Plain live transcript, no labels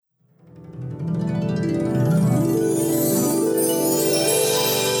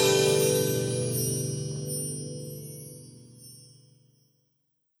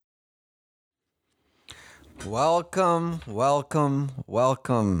Welcome, welcome,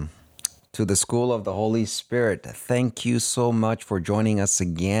 welcome to the School of the Holy Spirit. Thank you so much for joining us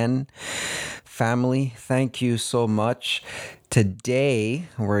again. Family, thank you so much. Today,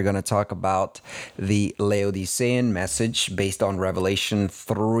 we're going to talk about the Laodicean message based on Revelation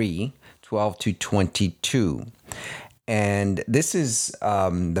 3:12 to 22. And this is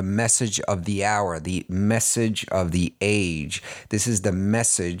the message of the hour, the message of the age. This is the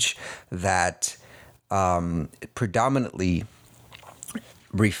message that predominantly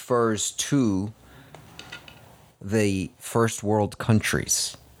refers to the first world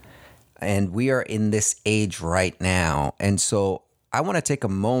countries. And we are in this age right now. And so I want to take a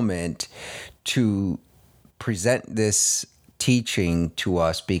moment to present this teaching to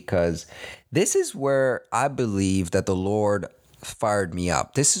us because this is where I believe that the Lord fired me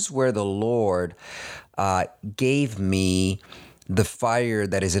up. This is where the Lord gave me the fire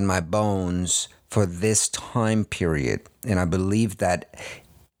that is in my bones for this time period. And I believe that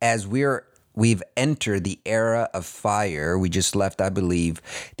as we've entered the era of fire, we just left, I believe,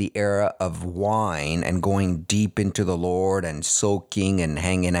 the era of wine and going deep into the Lord and soaking and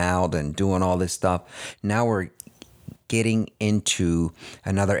hanging out and doing all this stuff. Now we're getting into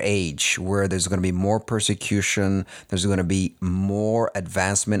another age where there's going to be more persecution, there's going to be more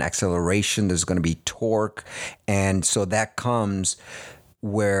advancement, acceleration, there's going to be torque. And so that comes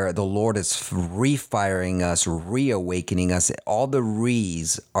where the Lord is refiring us, reawakening us. All the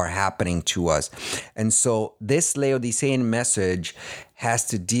re's are happening to us. And so this Laodicean message has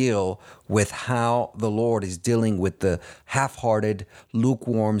to deal with how the Lord is dealing with the half-hearted,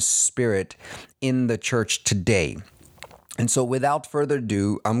 lukewarm spirit in the church today. And so without further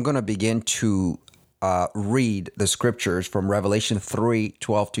ado, I'm going to begin to read the scriptures from Revelation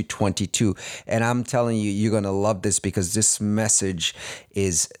 3:12 to 22. And I'm telling you, you're going to love this because this message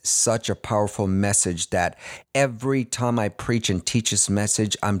is such a powerful message that every time I preach and teach this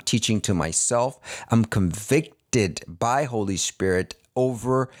message, I'm teaching to myself. I'm convicted by Holy Spirit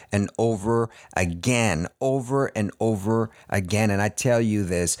over and over again, And I tell you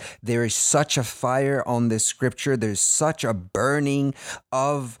this, there is such a fire on this scripture. There's such a burning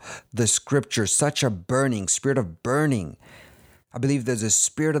of the scripture, such a burning, spirit of burning. I believe there's a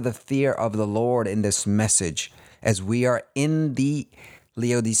spirit of the fear of the Lord in this message as we are in the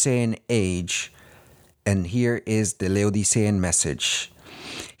Laodicean age. And here is the Laodicean message.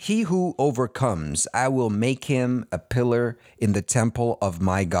 He who overcomes, I will make him a pillar in the temple of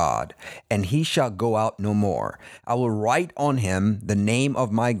my God, and he shall go out no more. I will write on him the name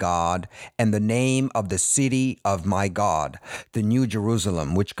of my God and the name of the city of my God, the new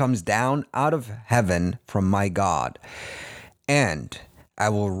Jerusalem, which comes down out of heaven from my God. And I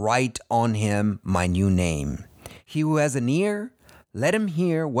will write on him my new name. He who has an ear, let him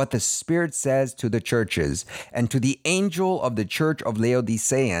hear what the Spirit says to the churches, and to the angel of the church of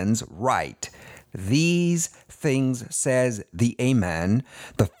Laodiceans write, these things says the Amen,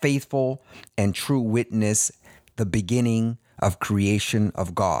 the faithful and true witness, the beginning of creation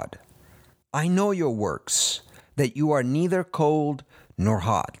of God. I know your works, that you are neither cold nor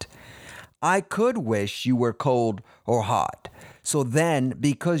hot. I could wish you were cold or hot. So then,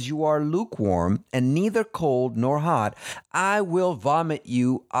 because you are lukewarm and neither cold nor hot, I will vomit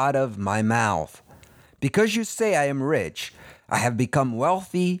you out of my mouth. Because you say I am rich, I have become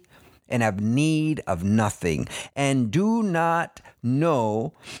wealthy and have need of nothing, and do not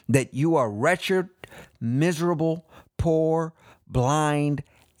know that you are wretched, miserable, poor, blind,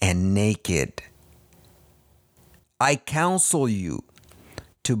 and naked. I counsel you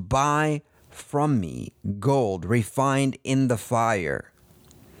to buy from me gold refined in the fire,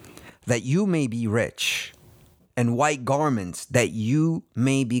 that you may be rich, and white garments that you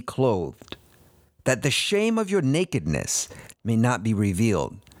may be clothed, that the shame of your nakedness may not be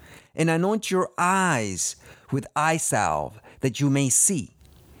revealed, and anoint your eyes with eye salve, that you may see.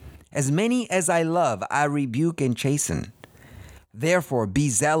 As many as I love, I rebuke and chasten. Therefore be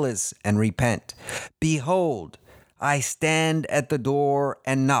zealous and repent. Behold, I stand at the door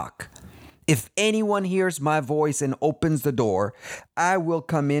and knock. If anyone hears my voice and opens the door, I will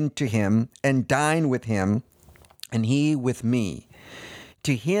come in to him and dine with him, and he with me.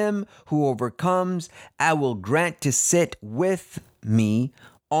 To him who overcomes, I will grant to sit with me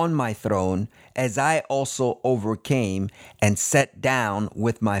on my throne, as I also overcame and sat down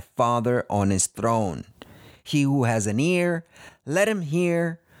with my Father on his throne. He who has an ear, let him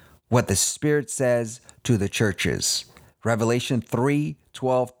hear what the Spirit says to the churches. Revelation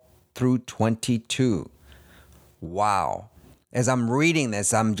 3:12 through 22. Wow. As I'm reading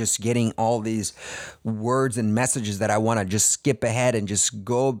this, I'm just getting all these words and messages that I want to just skip ahead and just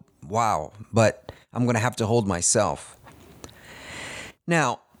go, wow. But I'm going to have to hold myself.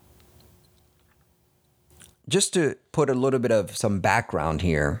 Now, just to put a little bit of some background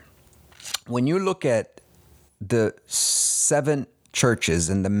here, when you look at the 7 churches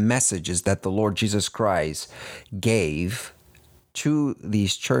and the messages that the Lord Jesus Christ gave to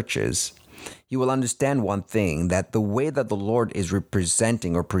these churches, you will understand one thing, that the way that the Lord is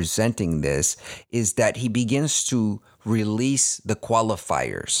representing or presenting this is that he begins to release the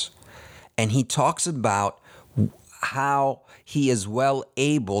qualifiers. And he talks about how he is well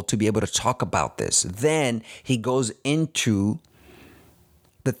able to be able to talk about this. Then he goes into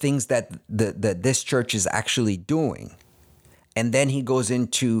the things that this church is actually doing. And then he goes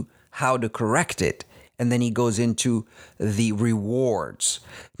into how to correct it. And then he goes into the rewards.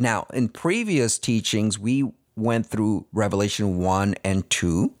 Now, in previous teachings, we went through Revelation 1 and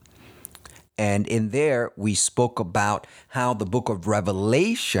 2. And in there, we spoke about how the book of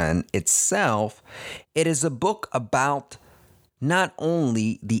Revelation itself, it is a book about not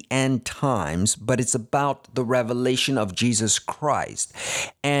only the end times, but it's about the revelation of Jesus Christ.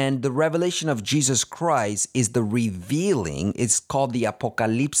 And the revelation of Jesus Christ is the revealing. It's called the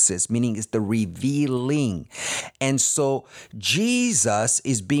apocalypsis, meaning it's the revealing. And so Jesus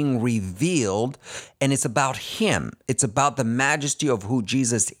is being revealed, and it's about him. It's about the majesty of who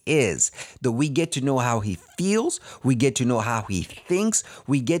Jesus is, that we get to know how he feels. We get to know how he thinks.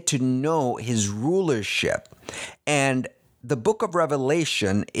 We get to know his rulership. And the book of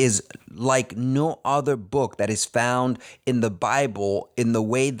Revelation is like no other book that is found in the Bible, in the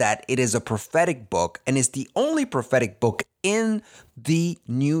way that it is a prophetic book, and it's the only prophetic book in the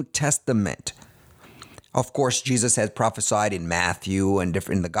New Testament. Of course, Jesus has prophesied in Matthew and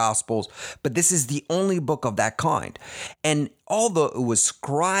different in the Gospels, but this is the only book of that kind. And although it was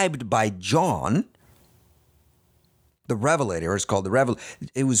scribed by John, the Revelator is called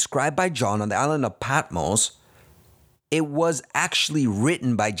it was scribed by John on the island of Patmos. It was actually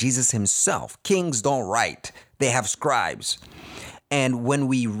written by Jesus himself. Kings don't write. They have scribes. And when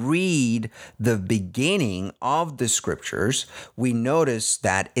we read the beginning of the scriptures, we notice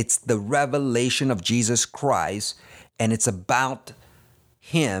that it's the revelation of Jesus Christ, and it's about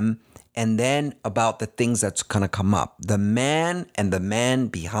him, and then about the things that's going to come up. The man and the man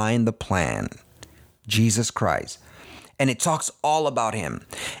behind the plan, Jesus Christ. And it talks all about him.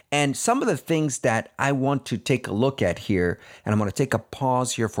 And some of the things that I want to take a look at here, and I'm going to take a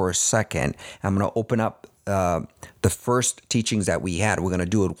pause here for a second. I'm going to open up the first teachings that we had. We're going to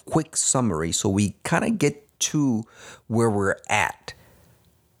do a quick summary so we kind of get to where we're at.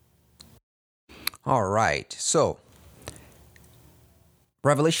 All right. So,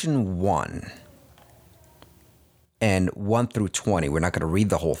 Revelation 1 and 1 through 20. We're not going to read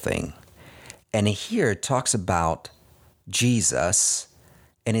the whole thing. And here it talks about Jesus,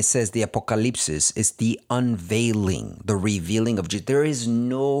 and it says the apocalypsis is the unveiling, the revealing of Jesus.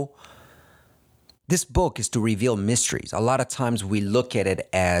 This book is to reveal mysteries. A lot of times we look at it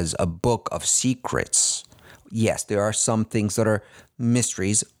as a book of secrets. Yes, there are some things that are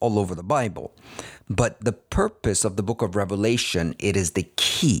mysteries all over the Bible, but the purpose of the book of Revelation, it is the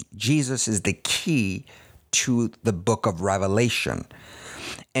key. Jesus is the key to the book of Revelation,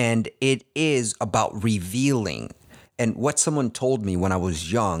 and it is about revealing. And what someone told me when I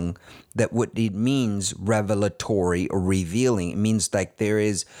was young, that what it means, revelatory or revealing, it means like there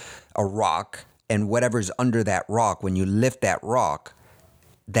is a rock, and whatever's under that rock, when you lift that rock,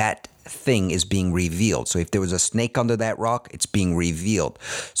 that thing is being revealed. So if there was a snake under that rock, it's being revealed.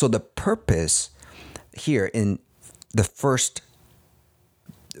 So the purpose here in the first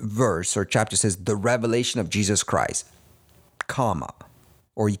verse or chapter says the revelation of Jesus Christ, comma,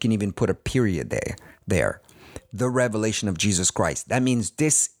 or you can even put a period there. The revelation of Jesus Christ. That means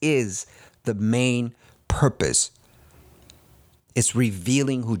this is the main purpose. It's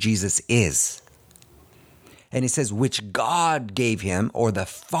revealing who Jesus is. And it says, which God gave him, or the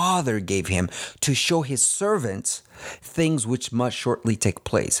Father gave him, to show his servants things which must shortly take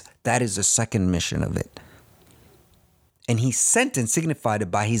place. That is the second mission of it. And he sent and signified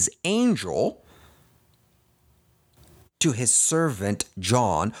it by his angel to his servant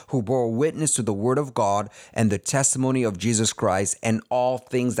John, who bore witness to the word of God and the testimony of Jesus Christ and all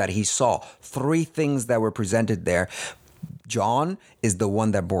things that he saw. 3 things that were presented there. John is the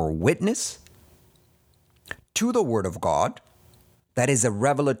one that bore witness to the word of God. That is a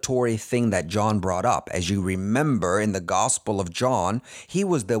revelatory thing that John brought up. As you remember in the Gospel of John, he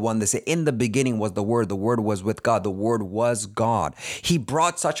was the one that said, in the beginning was the Word was with God, the Word was God. He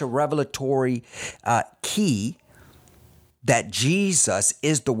brought such a revelatory key that Jesus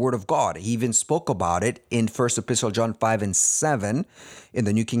is the Word of God. He even spoke about it in First Epistle John 5 and 7. In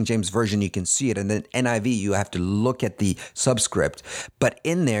the New King James Version, you can see it. In the NIV, you have to look at the subscript. But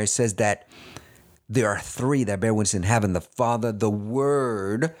in there, it says that there are three that bear witness in heaven: the Father, the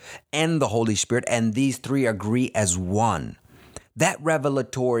Word, and the Holy Spirit. And these three agree as one. That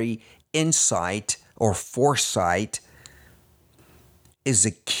revelatory insight or foresight is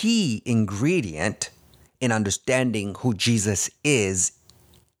a key ingredient in understanding who Jesus is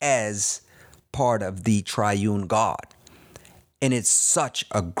as part of the triune God. And it's such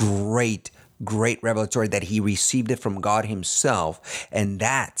a great revelatory that he received it from God himself. And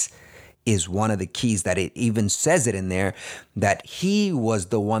that is one of the keys that it even says it in there, that he was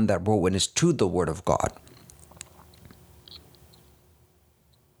the one that bore witness to the Word of God.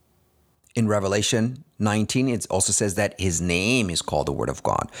 In Revelation 19, it also says that his name is called the Word of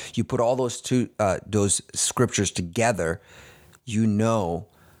God. You put all those scriptures together, you know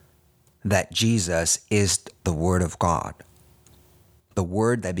that Jesus is the Word of God, the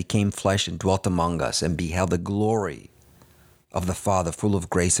Word that became flesh and dwelt among us and beheld the glory of the Father, full of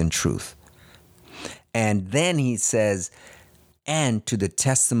grace and truth. And then he says, and to the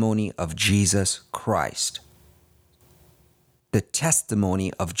testimony of Jesus Christ. The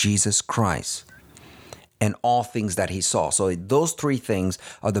testimony of Jesus Christ and all things that he saw. So those three things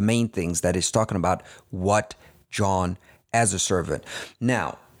are the main things that is talking about what John as a servant.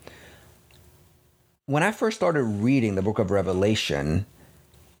 Now, when I first started reading the book of Revelation,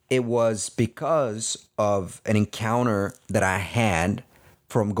 it was because of an encounter that I had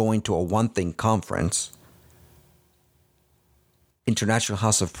from going to a One Thing conference, International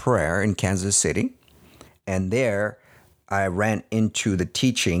House of Prayer in Kansas City. And there I ran into the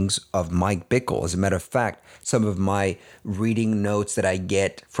teachings of Mike Bickle. As a matter of fact, some of my reading notes that I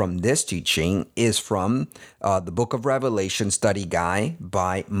get from this teaching is from the Book of Revelation study guide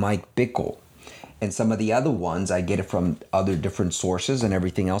by Mike Bickle. And some of the other ones, I get it from other different sources and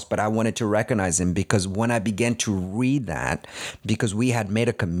everything else. But I wanted to recognize him because when I began to read that, because we had made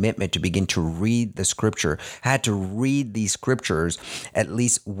a commitment to begin to read the scripture, I had to read these scriptures at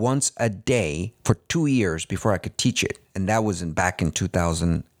least once a day for 2 years before I could teach it. And that was back in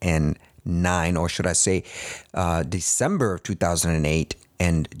 2009, or should I say December of 2008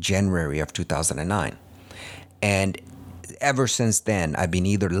 and January of 2009. And ever since then, I've been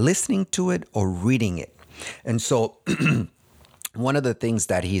either listening to it or reading it. And so one of the things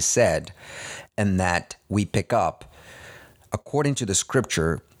that he said and that we pick up, according to the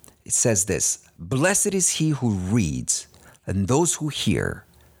scripture, it says this: blessed is he who reads and those who hear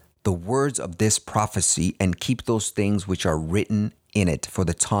the words of this prophecy and keep those things which are written in it, for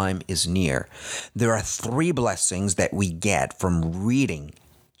the time is near. There are three blessings that we get from reading,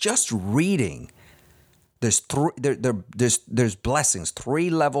 just reading. There's blessings, three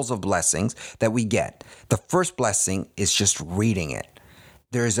levels of blessings that we get. The first blessing is just reading it.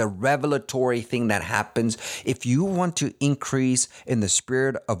 There is a revelatory thing that happens. If you want to increase in the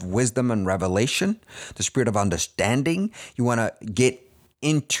spirit of wisdom and revelation, the spirit of understanding, you want to get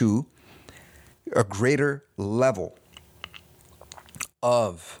into a greater level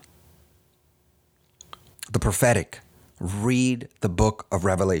of the prophetic, read the book of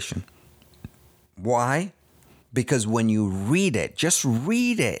Revelation. Why? Because when you read it, just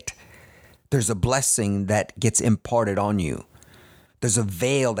read it, there's a blessing that gets imparted on you. There's a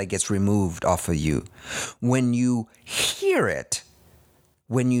veil that gets removed off of you. When you hear it,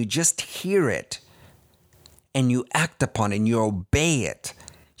 when you just hear it and you act upon it and you obey it,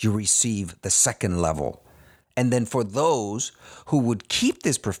 you receive the second level. And then for those who would keep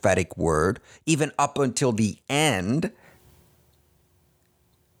this prophetic word, even up until the end,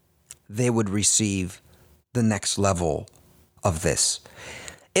 they would receive the next level of this.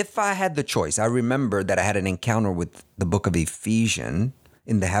 If I had the choice, I remember that I had an encounter with the book of Ephesians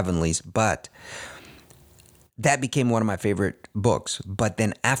in the heavenlies, but that became one of my favorite books. But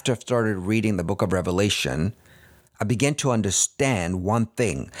then after I started reading the book of Revelation, I began to understand one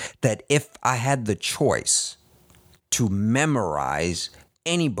thing, that if I had the choice to memorize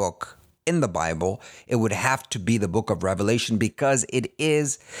any book in the Bible, it would have to be the book of Revelation, because it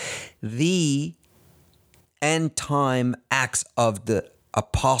is the end time acts of the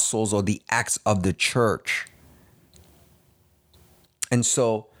apostles or the acts of the church. And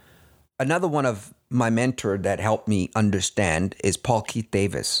so another one of my mentor that helped me understand is Paul Keith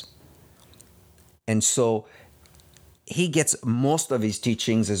Davis. And so he gets most of his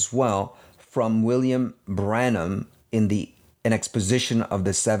teachings as well from William Branham in an exposition of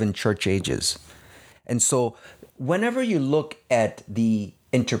the 7 church ages. And so whenever you look at the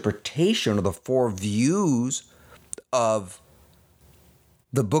interpretation of the 4 views of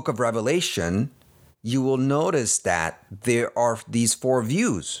the book of Revelation, you will notice that there are these four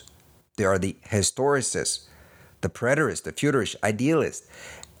views. There are the historicist, the preterist, the futurist, idealist.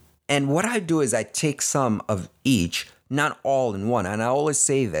 And what I do is I take some of each, not all in one. And I always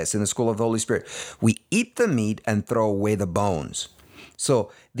say this in the School of the Holy Spirit. We eat the meat and throw away the bones.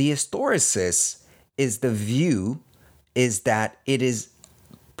 So the historicist is the view is that it is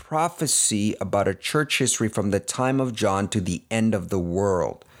prophecy about a church history from the time of John to the end of the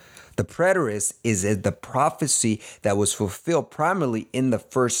world. The preterist is the prophecy that was fulfilled primarily in the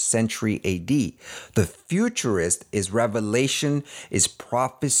first century AD. The futurist is revelation, is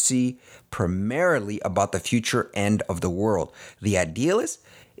prophecy primarily about the future end of the world. The idealist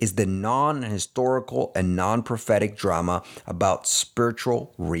is the non-historical and non-prophetic drama about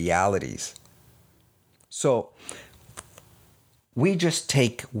spiritual realities. So we just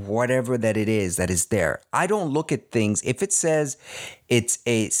take whatever that it is that is there. I don't look at things. If it says it's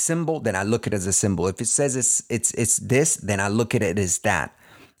a symbol, then I look at it as a symbol. If it says it's this, then I look at it as that.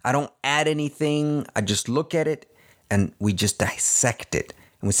 I don't add anything. I just look at it and we just dissect it.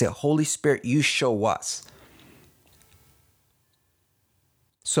 And we say, Holy Spirit, you show us.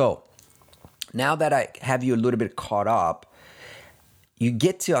 So now that I have you a little bit caught up, you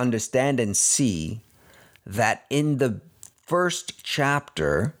get to understand and see that in the first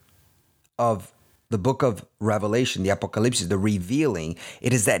chapter of the book of Revelation, the Apocalypse, the revealing,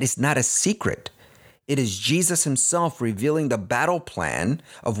 it is that it's not a secret. It is Jesus himself revealing the battle plan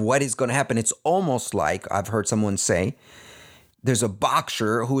of what is going to happen. It's almost like, I've heard someone say, there's a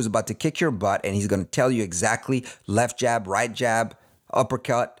boxer who is about to kick your butt and he's going to tell you exactly left jab, right jab,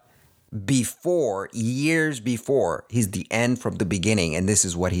 uppercut, years before. He's the end from the beginning, and this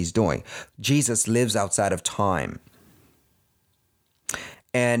is what he's doing. Jesus lives outside of time.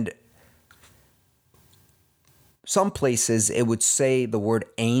 And some places it would say the word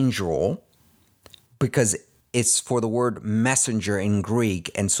angel because it's for the word messenger in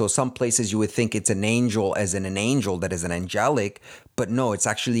Greek. And so some places you would think it's an angel as in an angel that is an angelic, but no, it's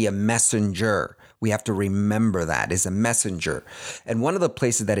actually a messenger. We have to remember that it's a messenger. And one of the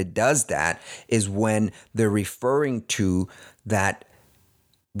places that it does that is when they're referring to that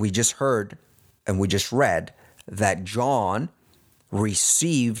we just heard and we just read that John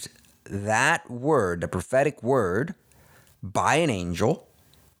received that word, the prophetic word, by an angel,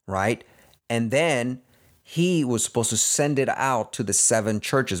 right? And then he was supposed to send it out to the seven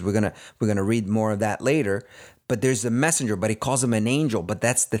churches. We're gonna read more of that later. But there's a messenger, but he calls him an angel. But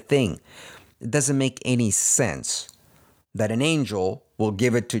that's the thing. It doesn't make any sense that an angel will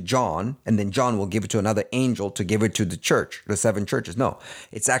give it to John, and then John will give it to another angel to give it to the church, the seven churches. No,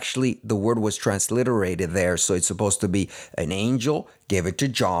 it's actually, the word was transliterated there. So it's supposed to be an angel gave it to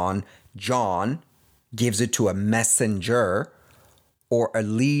John. John gives it to a messenger or a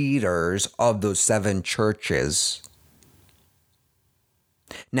leaders of those seven churches.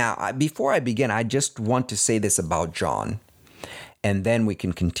 Now, before I begin, I just want to say this about John. And then we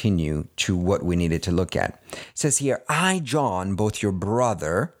can continue to what we needed to look at. It says here, I, John, both your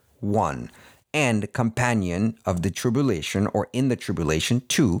brother, 1, and companion of the tribulation, or in the tribulation,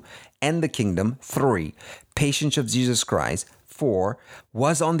 2, and the kingdom, 3, patience of Jesus Christ, 4,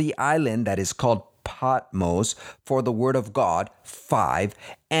 was on the island that is called Patmos for the word of God, 5,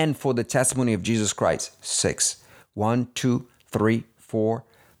 and for the testimony of Jesus Christ, 6. 1, 2, 3, 4,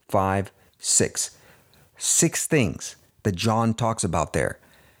 5, 6. 6 things that John talks about there.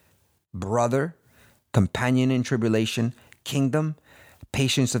 Brother, companion in tribulation, kingdom,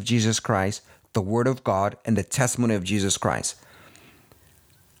 patience of Jesus Christ, the word of God, and the testimony of Jesus Christ.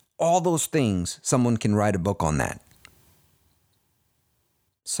 All those things, someone can write a book on that.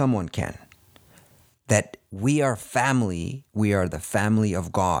 Someone can. That we are family, we are the family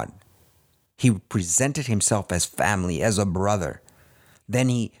of God. He presented himself as family, as a brother. Then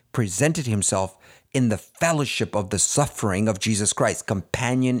he presented himself in the fellowship of the suffering of Jesus Christ,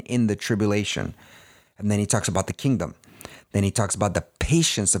 companion in the tribulation. And then he talks about the kingdom. Then he talks about the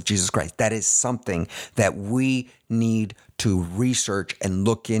patience of Jesus Christ. That is something that we need to research and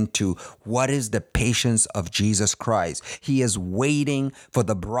look into. What is the patience of Jesus Christ? He is waiting for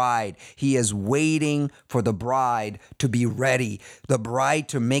the bride. He is waiting for the bride to be ready, the bride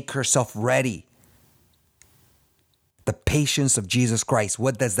to make herself ready. The patience of Jesus Christ.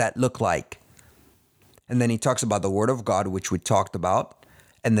 What does that look like? And then he talks about the word of God, which we talked about,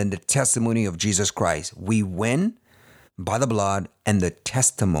 and then the testimony of Jesus Christ. We win by the blood and the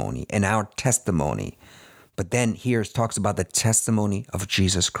testimony, and our testimony. But then here it talks about the testimony of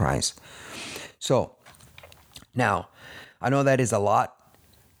Jesus Christ. So now, I know that is a lot,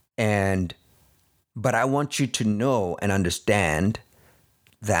 and But I want you to know and understand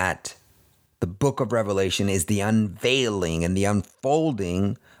that the book of Revelation is the unveiling and the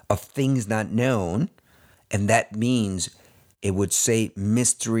unfolding of things not known. And that means it would say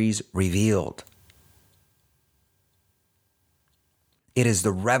mysteries revealed. It is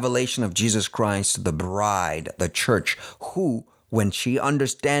the revelation of Jesus Christ to the bride, the church, who, when she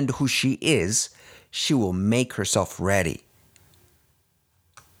understands who she is, she will make herself ready.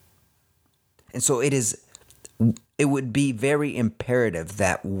 And so it would be very imperative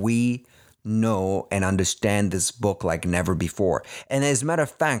that we know and understand this book like never before. And as a matter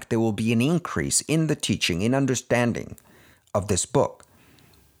of fact, there will be an increase in the teaching, in understanding of this book.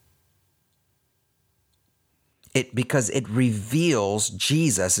 Because it reveals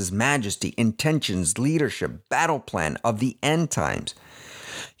Jesus, his majesty, intentions, leadership, battle plan of the end times.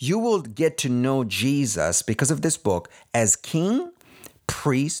 You will get to know Jesus because of this book as king,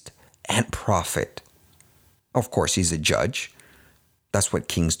 priest, and prophet. Of course, he's a judge. That's what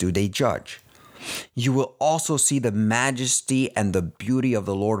kings do. They judge. You will also see the majesty and the beauty of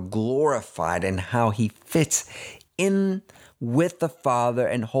the Lord glorified and how he fits in with the Father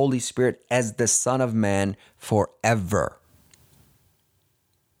and Holy Spirit as the Son of Man forever.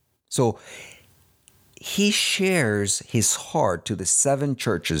 So he shares his heart to the 7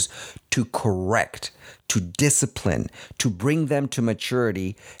 churches to correct, to discipline, to bring them to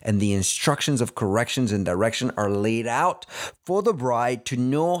maturity, and the instructions of corrections and direction are laid out for the bride to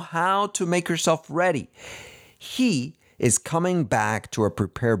know how to make herself ready. He is coming back to a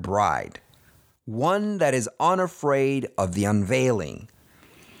prepared bride, one that is unafraid of the unveiling.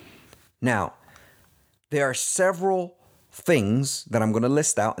 Now, there are several things that I'm going to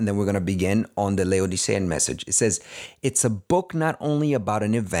list out, and then we're going to begin on the Laodicean message. It says, it's a book not only about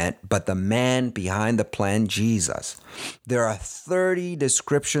an event, but the man behind the plan, Jesus. There are 30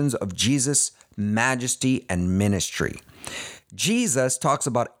 descriptions of Jesus' majesty and ministry. Jesus talks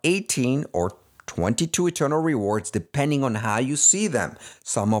about 18 or 22 eternal rewards, depending on how you see them.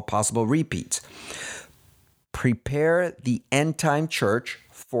 Some are possible repeats. Prepare the end time church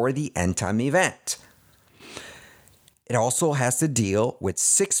for the end time event. It also has to deal with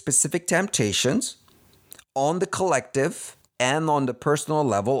 6 specific temptations on the collective and on the personal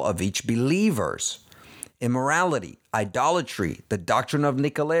level of each believers. Immorality, idolatry, the doctrine of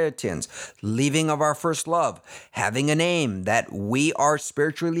Nicolaitans, leaving of our first love, having a name that we are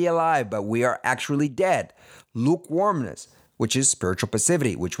spiritually alive, but we are actually dead. Lukewarmness, which is spiritual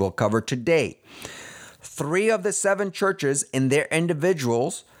passivity, which we'll cover today. 3 of the 7 churches in their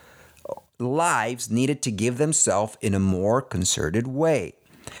individuals' lives needed to give themselves in a more concerted way.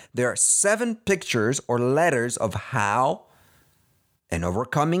 There are 7 pictures or letters of how an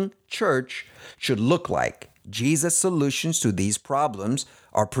overcoming church should look like. Jesus' solutions to these problems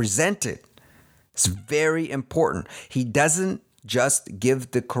are presented. It's very important. He doesn't just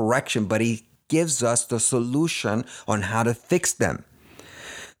give the correction, but he gives us the solution on how to fix them.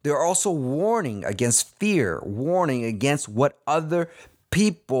 There are also warning against fear, warning against what other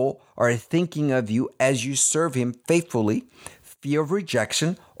people are thinking of you as you serve him faithfully, fear of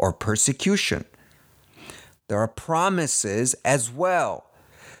rejection or persecution. There are promises as well.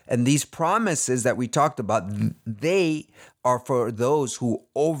 And these promises that we talked about, they are for those who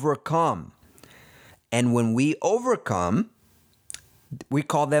overcome. And when we overcome, we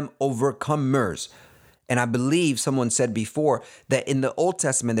call them overcomers. And I believe someone said before that in the Old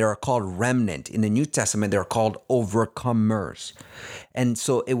Testament, they are called remnant. In the New Testament, they're called overcomers. And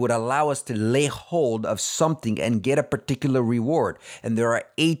so it would allow us to lay hold of something and get a particular reward. And there are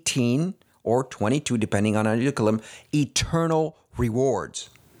 18 or 22, depending on how you look at them, eternal rewards.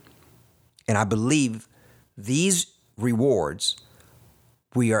 And I believe these rewards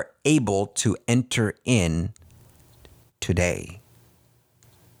we are able to enter in today.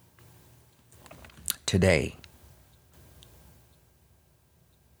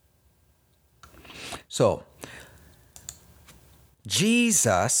 So,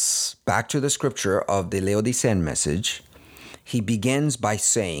 Jesus, back to the scripture of the Laodicean message, he begins by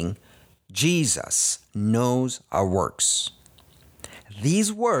saying, Jesus knows our works.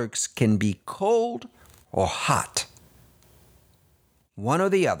 These works can be cold or hot, one or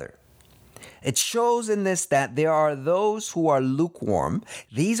the other. It shows in this that there are those who are lukewarm.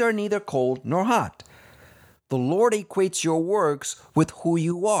 These are neither cold nor hot. The Lord equates your works with who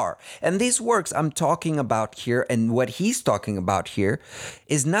you are. And these works I'm talking about here, and what he's talking about here,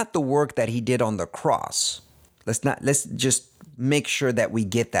 is not the work that he did on the cross. Let's just make sure that we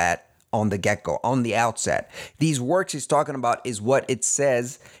get that on the get-go, on the outset. These works he's talking about is what it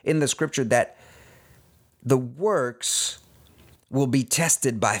says in the scripture, that the works will be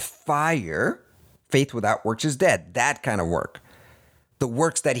tested by fire Faith without works is dead. That kind of work. The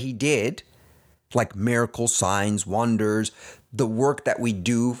works that he did, like miracles, signs, wonders, the work that we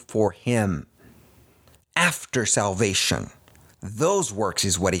do for him after salvation. Those works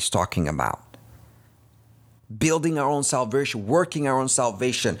is what he's talking about. Building our own salvation, working our own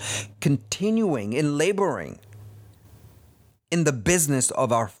salvation, continuing in laboring in the business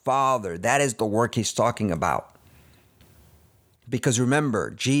of our Father. That is the work he's talking about. Because remember,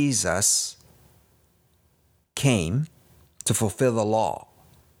 Jesus came to fulfill the law,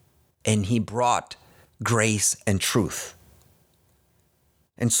 and he brought grace and truth.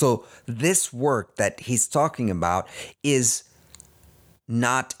 And so this work that he's talking about is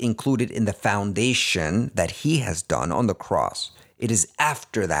not included in the foundation that he has done on the cross. It is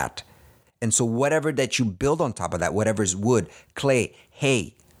after that. And so whatever that you build on top of that, whatever is wood, clay,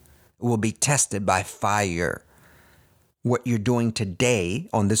 hay, will be tested by fire. What you're doing today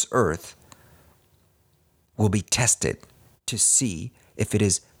on this earth will be tested to see if it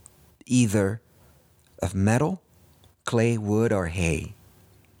is either of metal, clay, wood, or hay.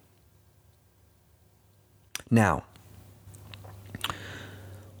 Now,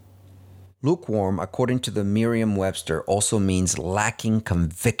 lukewarm, according to the Merriam-Webster, also means lacking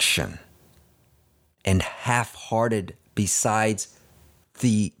conviction and half-hearted, besides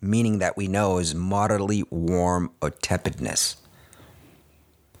the meaning that we know is moderately warm or tepidness.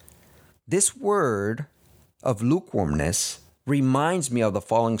 This word of lukewarmness reminds me of the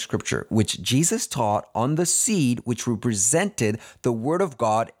following scripture, which Jesus taught on the seed which represented the word of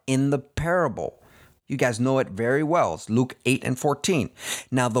God in the parable. You guys know it very well. It's Luke 8:14.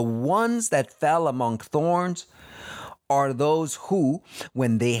 Now the ones that fell among thorns are those who,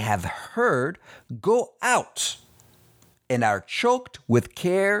 when they have heard, go out and are choked with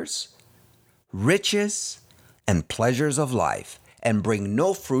cares, riches, and pleasures of life, and bring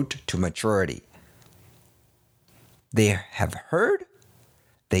no fruit to maturity. They have heard,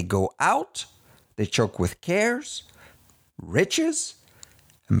 they go out, they choke with cares, riches,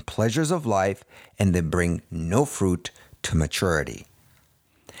 and pleasures of life, and they bring no fruit to maturity.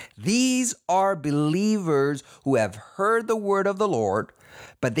 These are believers who have heard the word of the Lord,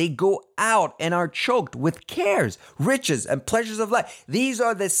 but they go out and are choked with cares, riches, and pleasures of life. These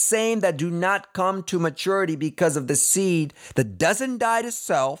are the same that do not come to maturity because of the seed that doesn't die to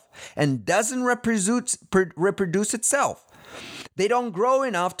self and doesn't reproduce itself. They don't grow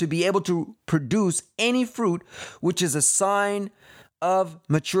enough to be able to produce any fruit, which is a sign of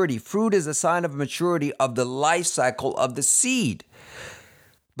maturity. Fruit is a sign of maturity of the life cycle of the seed.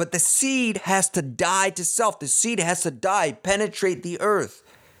 But the seed has to die to self. The seed has to die, penetrate the earth,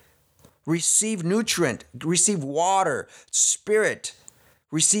 receive nutrient, receive water, spirit,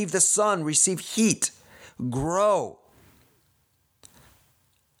 receive the sun, receive heat, grow.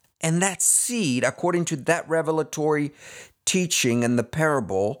 And that seed, according to that revelatory teaching in the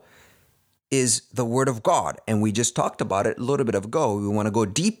parable, is the word of God. And we just talked about it a little bit ago. We want to go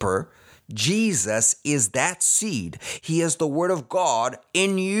deeper. Jesus is that seed. He is the word of God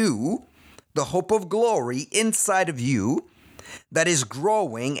in you, the hope of glory inside of you that is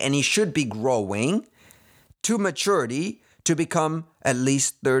growing, and he should be growing to maturity to become at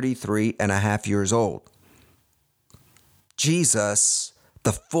least 33 and a half years old. Jesus,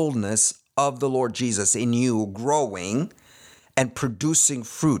 the fullness of the Lord Jesus in you, growing and producing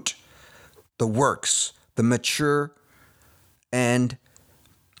fruit, the works, the mature and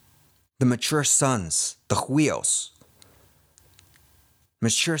the mature sons, the huios,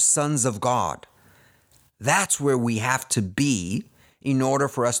 mature sons of God. That's where we have to be in order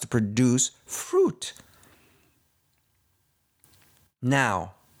for us to produce fruit.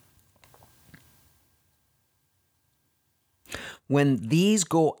 Now, when these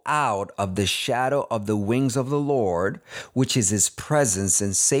go out of the shadow of the wings of the Lord, which is his presence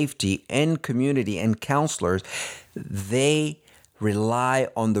and safety and community and counselors, they rely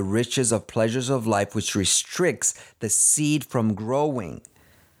on the riches of pleasures of life, which restricts the seed from growing.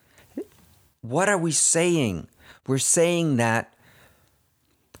 What are we saying? We're saying that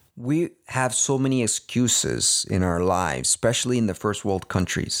we have so many excuses in our lives, especially in the first world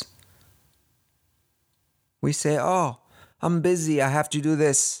countries. We say, oh, I'm busy, I have to do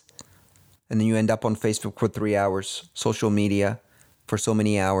this. And then you end up on Facebook for 3 hours, social media for so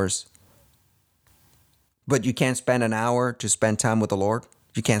many hours. But you can't spend an hour to spend time with the Lord.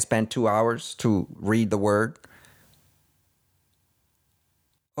 You can't spend 2 hours to read the word.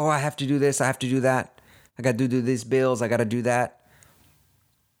 Oh, I have to do this, I have to do that. I got to do these bills, I got to do that.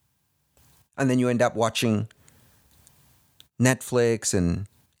 And then you end up watching Netflix and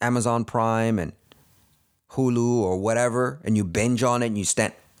Amazon Prime and Hulu or whatever, and you binge on it and you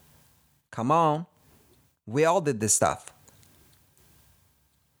stand. Come on. We all did this stuff.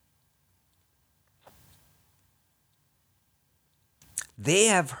 They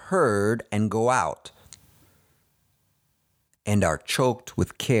have heard and go out and are choked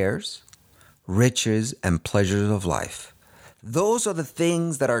with cares, riches, and pleasures of life. Those are the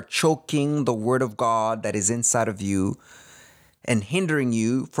things that are choking the word of God that is inside of you and hindering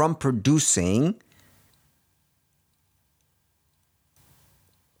you from producing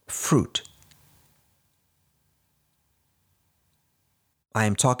fruit. I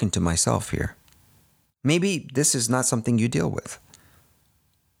am talking to myself here. Maybe this is not something you deal with.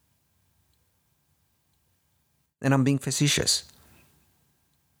 And I'm being facetious.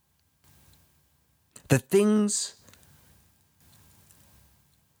 The things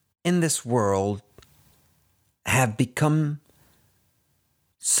in this world have become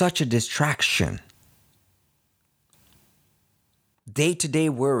such a distraction. Day-to-day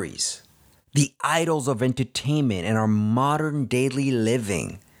worries, the idols of entertainment in our modern daily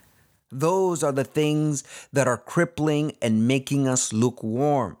living. Those are the things that are crippling and making us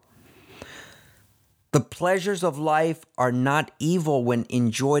lukewarm. The pleasures of life are not evil when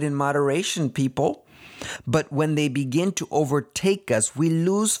enjoyed in moderation, people. But when they begin to overtake us, we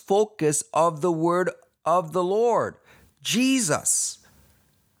lose focus of the word of the Lord, Jesus.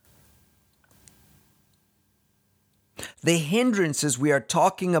 The hindrances we are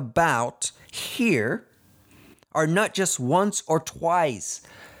talking about here are not just once or twice,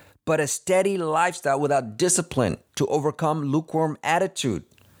 but a steady lifestyle without discipline to overcome lukewarm attitude.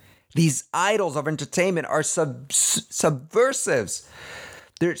 These idols of entertainment are subversives.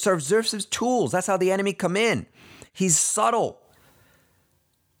 They're subversive tools. That's how the enemy come in. He's subtle.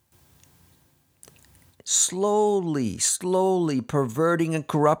 Slowly perverting and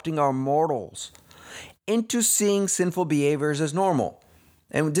corrupting our mortals into seeing sinful behaviors as normal.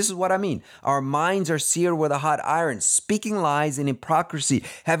 And this is what I mean. Our minds are seared with a hot iron, speaking lies and hypocrisy,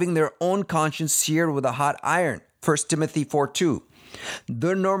 having their own conscience seared with a hot iron. 1 Timothy 4:2.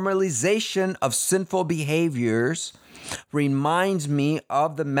 The normalization of sinful behaviors reminds me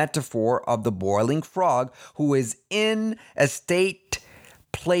of the metaphor of the boiling frog who is in a state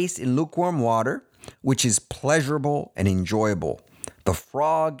placed in lukewarm water, which is pleasurable and enjoyable. The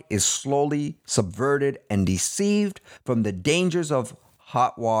frog is slowly subverted and deceived from the dangers of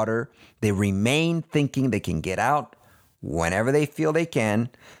hot water. They remain thinking they can get out whenever they feel they can.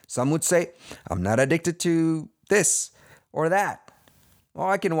 Some would say, I'm not addicted to this or that. Or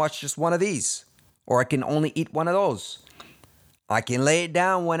I can watch just one of these. Or I can only eat one of those. I can lay it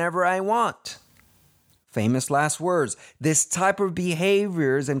down whenever I want. Famous last words. This type of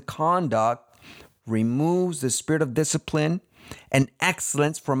behaviors and conduct removes the spirit of discipline and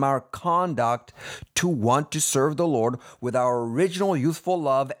excellence from our conduct to want to serve the Lord with our original youthful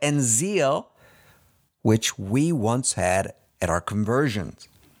love and zeal, which we once had at our conversions.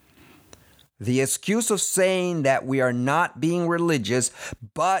 The excuse of saying that we are not being religious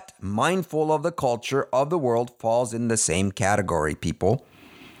but mindful of the culture of the world falls in the same category, people.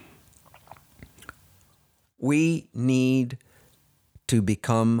 We need to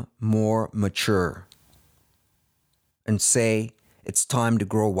become more mature and say, it's time to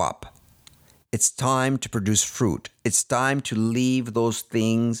grow up. It's time to produce fruit. It's time to leave those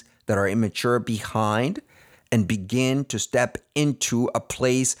things that are immature behind and begin to step into a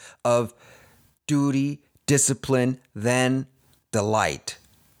place of duty, discipline, then delight.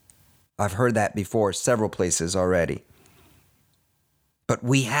 I've heard that before several places already. But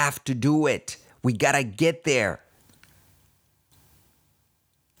we have to do it. We got to get there.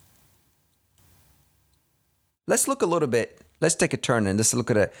 Let's look a little bit. Let's take a turn and let's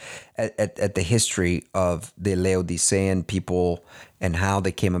look at the history of the Laodicean people and how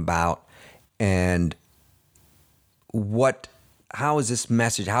they came about and how is this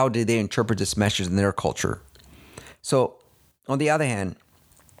message, how did they interpret this message in their culture? So, on the other hand,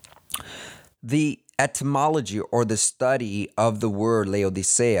 the etymology or the study of the word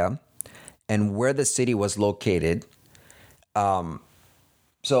Laodicea and where the city was located.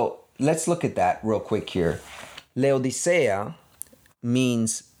 So, let's look at that real quick here. Laodicea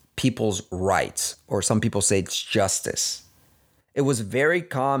means people's rights, or some people say it's justice. It was very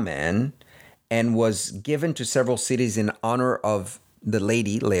common and was given to several cities in honor of the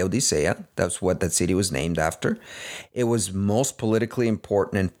lady Laodicea. That's what that city was named after. It was most politically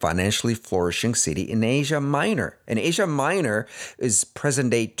important and financially flourishing city in Asia Minor. And Asia Minor is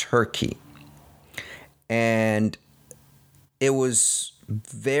present-day Turkey. And it was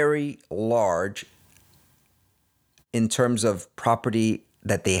very large in terms of property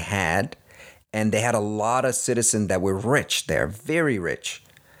that they had. And they had a lot of citizens that were rich there, very rich.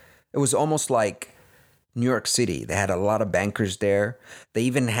 It was almost like New York City. They had a lot of bankers there. They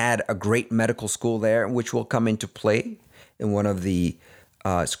even had a great medical school there, which will come into play in one of the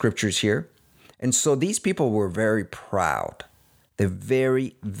scriptures here. And so these people were very proud. They're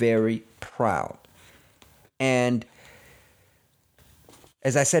very, very proud. And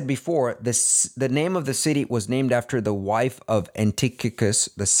as I said before, the name of the city was named after the wife of Antiochus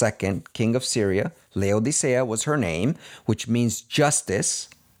II, king of Syria. Laodicea was her name, which means justice.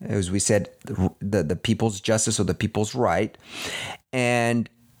 As we said, the people's justice or the people's right. And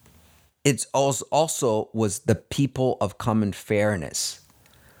it's also was the people of common fairness.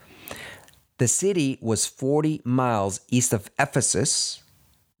 The city was 40 miles east of Ephesus.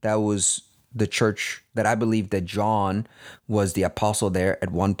 That was the church that I believe that John was the apostle there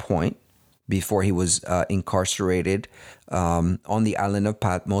at one point before he was incarcerated on the island of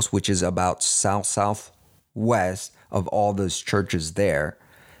Patmos, which is about southwest of all those churches there,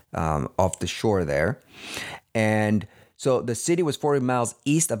 off the shore there. And so the city was 40 miles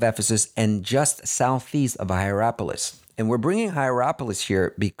east of Ephesus and just southeast of Hierapolis. And we're bringing Hierapolis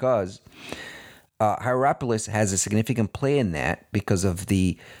here because Hierapolis has a significant play in that because of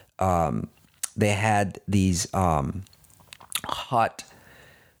the they had these hot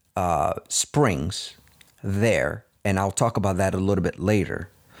springs there, and I'll talk about that a little bit later.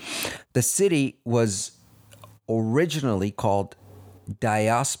 The city was originally called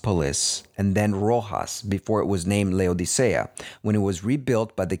Diospolis and then Rojas before it was named Laodicea. When it was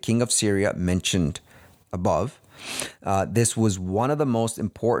rebuilt by the king of Syria mentioned above, this was one of the most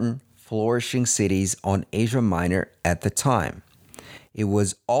important flourishing cities on Asia Minor at the time. It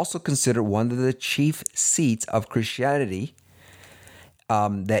was also considered one of the chief seats of Christianity.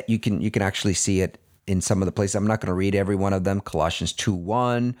 That you can actually see it in some of the places. I'm not going to read every one of them. Colossians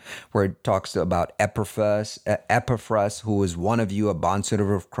 2:1, where it talks about Epaphras, who is one of you, a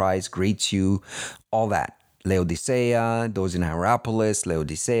bondservant of Christ, greets you, all that. Laodicea, those in Hierapolis,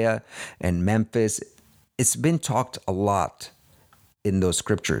 Laodicea, and Memphis. It's been talked a lot in those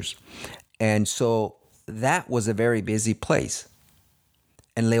scriptures. And so that was a very busy place.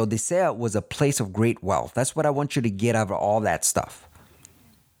 And Laodicea was a place of great wealth. That's what I want you to get out of all that stuff.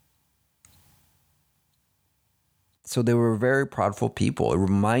 So they were very proudful people. It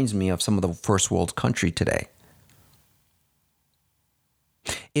reminds me of some of the first world country today.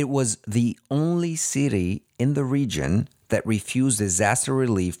 It was the only city in the region that refused disaster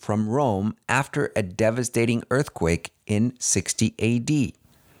relief from Rome after a devastating earthquake in 60 AD.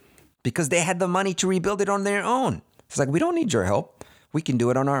 Because they had the money to rebuild it on their own. It's like, we don't need your help. We can do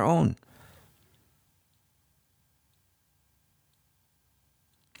it on our own.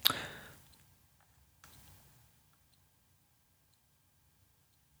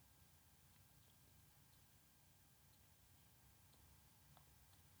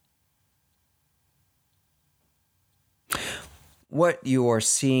 What you are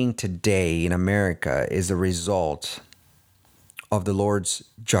seeing today in America is a result of the Lord's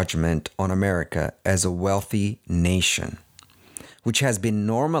judgment on America as a wealthy nation, which has been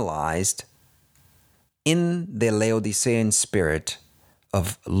normalized in the Laodicean spirit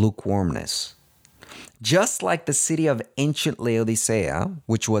of lukewarmness. Just like the city of ancient Laodicea,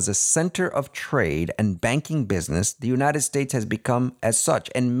 which was a center of trade and banking business, the United States has become as such,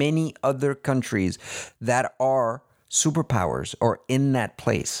 and many other countries that are superpowers are in that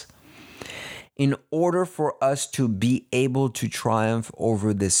place. In order for us to be able to triumph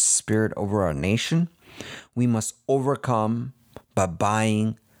over this spirit over our nation, we must overcome by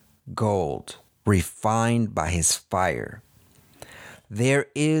buying gold refined by his fire. There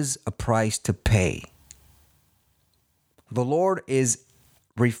is a price to pay. The Lord is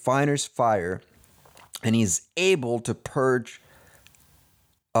refiner's fire, and he is able to purge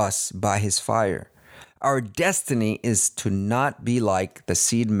us by his fire. Our destiny is to not be like the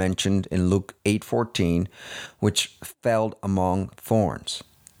seed mentioned in Luke 8:14, which fell among thorns.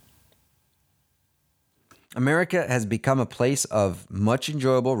 America has become a place of much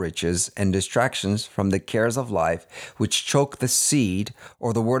enjoyable riches and distractions from the cares of life, which choke the seed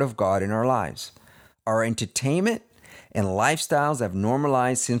or the word of God in our lives. Our entertainment and lifestyles have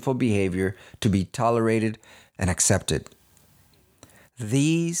normalized sinful behavior to be tolerated and accepted.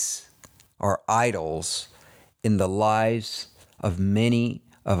 These are idols in the lives of many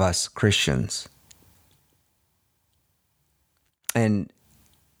of us Christians. And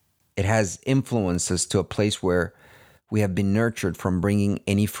it has influenced us to a place where we have been nurtured from bringing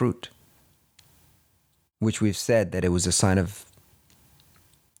any fruit, which we've said that it was a sign of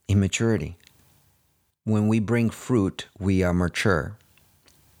immaturity. When we bring fruit, we are mature.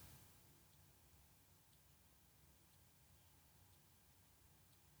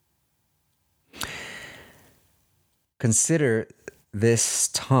 Consider this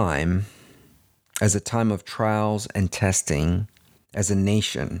time as a time of trials and testing as a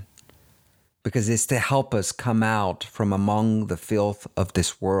nation, because it's to help us come out from among the filth of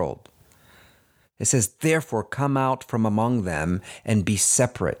this world. It says, therefore, come out from among them and be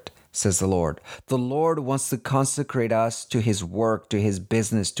separate, says the Lord. The Lord wants to consecrate us to his work, to his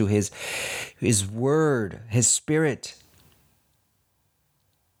business, to his word, his spirit.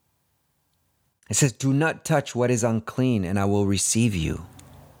 It says, do not touch what is unclean, and I will receive you.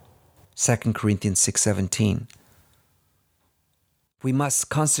 2 Corinthians 6:17. We must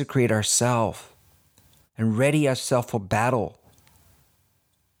consecrate ourselves and ready ourselves for battle.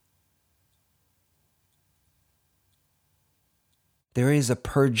 There is a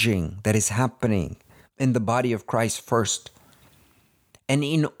purging that is happening in the body of Christ first. And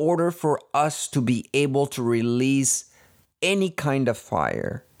in order for us to be able to release any kind of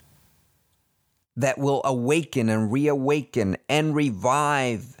fire that will awaken and reawaken and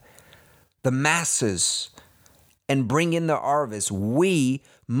revive the masses and bring in the harvest, we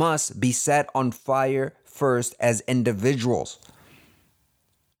must be set on fire first as individuals.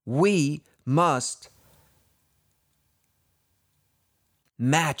 We must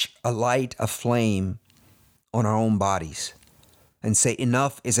match a light, a flame on our own bodies and say,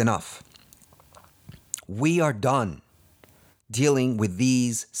 enough is enough. We are done dealing with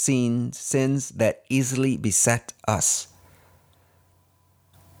these sins that easily beset us.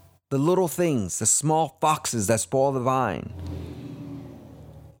 The little things, the small foxes that spoil the vine.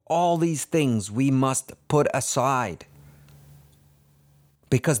 All these things we must put aside,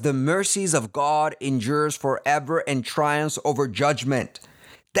 because the mercies of God endures forever and triumphs over judgment.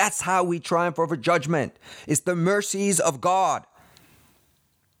 That's how we triumph over judgment. It's the mercies of God.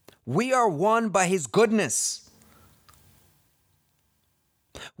 We are won by his goodness.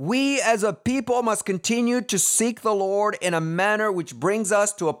 We as a people must continue to seek the Lord in a manner which brings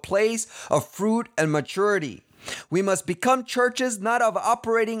us to a place of fruit and maturity. We must become churches not of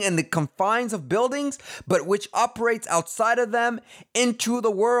operating in the confines of buildings, but which operates outside of them into the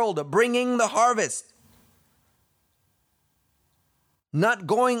world, bringing the harvest. Not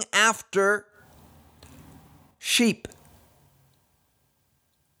going after sheep.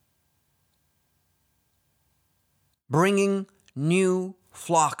 Bringing new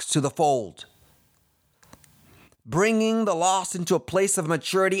flocks to the fold. Bringing the lost into a place of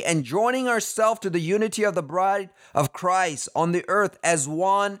maturity and joining ourselves to the unity of the bride of Christ on the earth as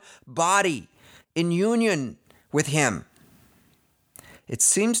one body in union with him. It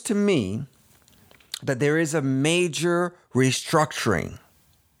seems to me that there is a major restructuring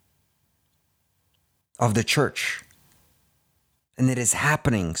of the church, and it is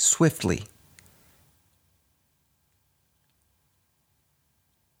happening swiftly.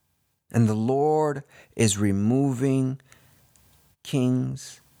 And the Lord is removing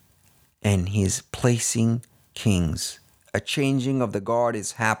kings and he's placing kings. A changing of the guard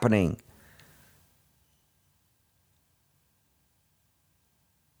is happening.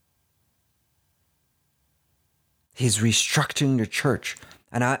 He's restructuring the church.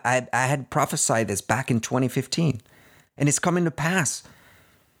 And I had prophesied this back in 2015. And it's coming to pass.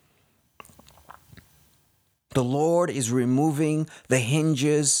 The Lord is removing the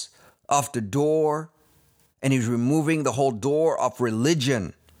hinges of the door. And he's removing the whole door of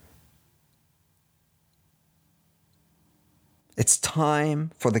religion. It's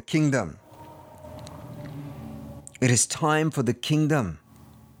time for the kingdom. It is time for the kingdom.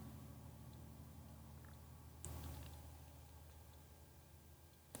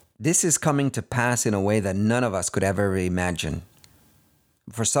 This is coming to pass in a way that none of us could ever imagine.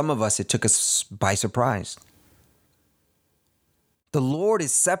 For some of us, it took us by surprise. The Lord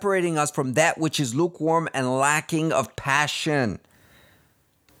is separating us from that which is lukewarm and lacking of passion.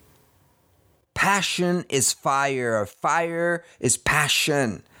 Passion is fire. Fire is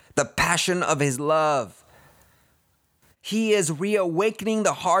passion. The passion of his love. He is reawakening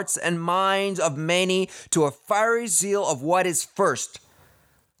the hearts and minds of many to a fiery zeal of what is first.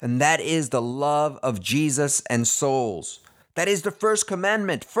 And that is the love of Jesus and souls. That is the first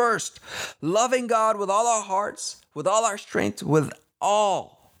commandment. First, loving God with all our hearts, with all our strength, with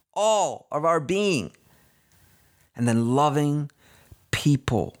all of our being. And then loving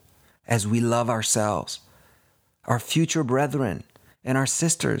people as we love ourselves, our future brethren and our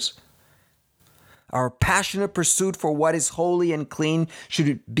sisters. Our passionate pursuit for what is holy and clean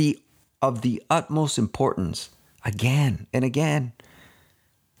should be of the utmost importance again and again.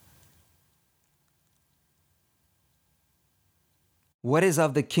 What is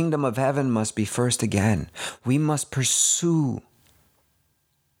of the kingdom of heaven must be first again. We must pursue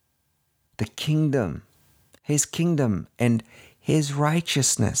the kingdom His kingdom and His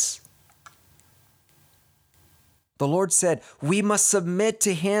righteousness. The Lord said, we must submit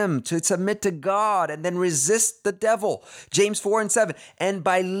to Him, to submit to God, and then resist the devil. James 4:7. And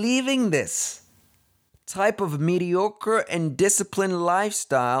by leaving this type of mediocre and disciplined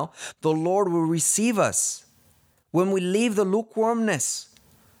lifestyle, the Lord will receive us. When we leave the lukewarmness,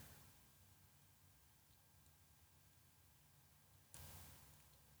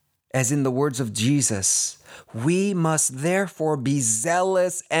 as in the words of Jesus, we must therefore be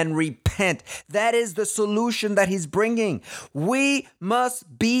zealous and repent. That is the solution that He's bringing. We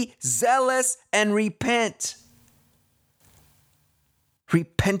must be zealous and repent.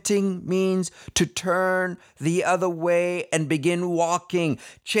 Repenting means to turn the other way and begin walking.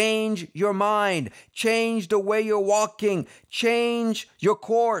 Change your mind. Change the way you're walking. Change your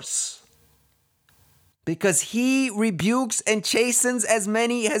course. Because He rebukes and chastens as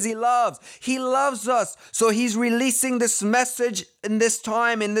many as He loves. He loves us. So He's releasing this message in this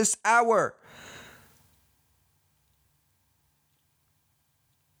time, in this hour.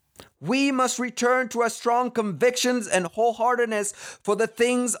 We must return to our strong convictions and wholeheartedness for the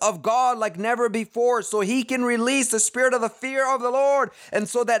things of God like never before, so He can release the spirit of the fear of the Lord, and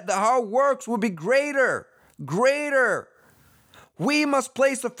so that our works will be greater. We must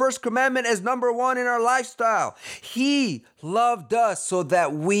place the first commandment as number one in our lifestyle. He loved us so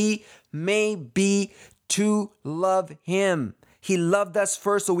that we may be to love Him. He loved us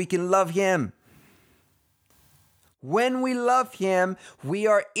first so we can love Him. When we love Him, we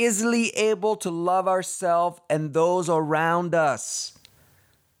are easily able to love ourselves and those around us.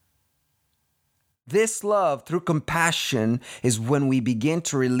 This love through compassion is when we begin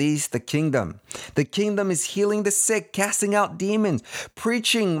to release the kingdom. The kingdom is healing the sick, casting out demons,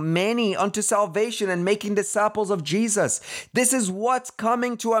 preaching many unto salvation, and making disciples of Jesus. This is what's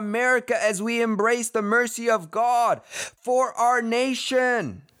coming to America as we embrace the mercy of God for our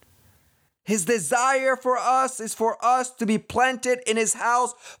nation. His desire for us is for us to be planted in His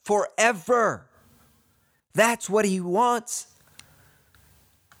house forever. That's what He wants.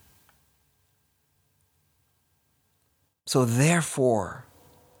 So therefore,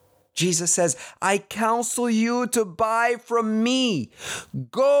 Jesus says, I counsel you to buy from me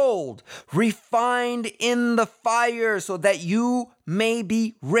gold refined in the fire so that you may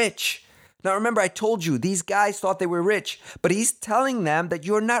be rich. Now remember, I told you, these guys thought they were rich, but He's telling them that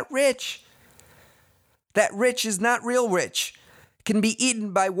you're not rich. That rich is not real rich. It can be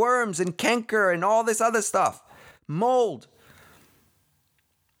eaten by worms and canker and all this other stuff. Mold.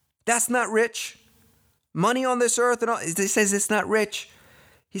 That's not rich. Money on this earth, and all, He says it's not rich.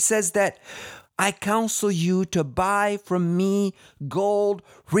 He says that I counsel you to buy from me gold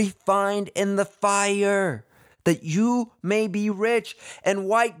refined in the fire, that you may be rich, and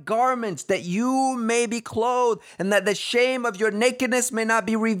white garments, that you may be clothed, and that the shame of your nakedness may not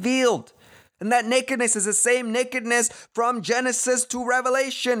be revealed. And that nakedness is the same nakedness from Genesis to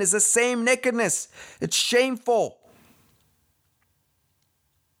Revelation. It's the same nakedness. It's shameful.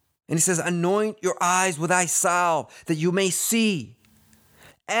 And He says, anoint your eyes with eye salve, that you may see.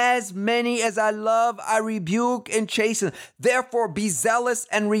 As many as I love, I rebuke and chasten. Therefore, be zealous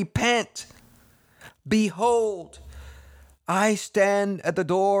and repent. Behold, I stand at the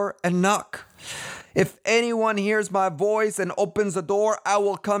door and knock. If anyone hears my voice and opens the door, I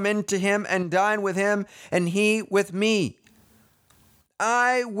will come into him and dine with him, and he with me.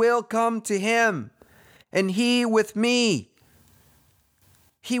 I will come to him, and he with me.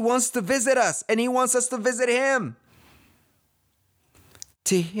 He wants to visit us, and He wants us to visit Him.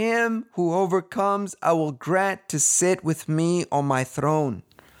 To him who overcomes, I will grant to sit with me on my throne,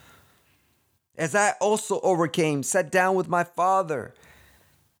 as I also overcame, sat down with my Father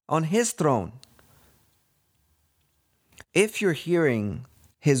on His throne. If you're hearing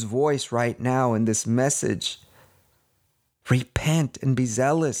His voice right now in this message, repent and be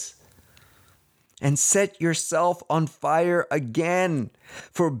zealous. And set yourself on fire again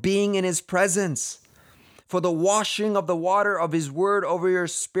for being in His presence, for the washing of the water of His word over your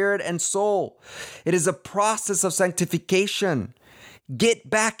spirit and soul. It is a process of sanctification. Get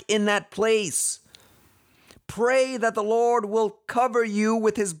back in that place. Pray that the Lord will cover you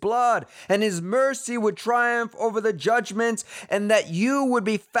with His blood, and His mercy would triumph over the judgments, and that you would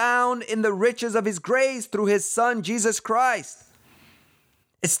be found in the riches of His grace through His Son, Jesus Christ.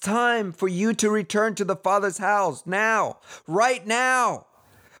 It's time for you to return to the Father's house now, right now.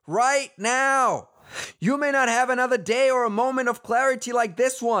 You may not have another day or a moment of clarity like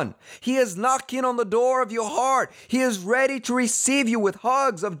this one. He is knocking on the door of your heart. He is ready to receive you with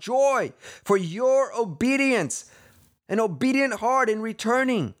hugs of joy for your obedience, an obedient heart in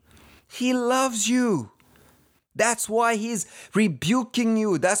returning. He loves you. That's why he's rebuking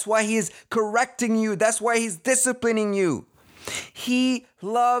you. That's why he's correcting you. That's why he's disciplining you. He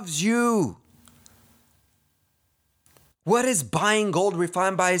loves you. What does buying gold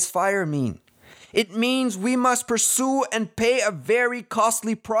refined by his fire mean? It means we must pursue and pay a very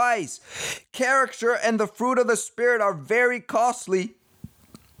costly price. Character and the fruit of the Spirit are very costly.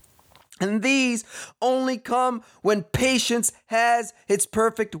 And these only come when patience has its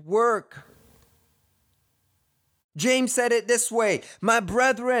perfect work. James said it this way, "My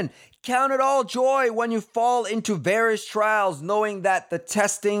brethren, count it all joy when you fall into various trials, knowing that the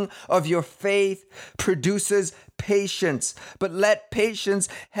testing of your faith produces patience. But let patience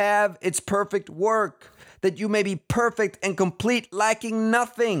have its perfect work, that you may be perfect and complete, lacking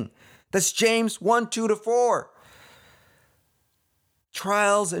nothing." That's James 1:2-4.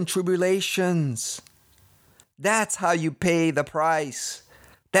 Trials and tribulations. That's how you pay the price.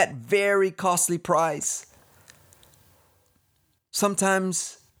 That very costly price.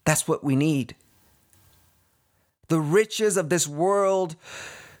 Sometimes that's what we need. The riches of this world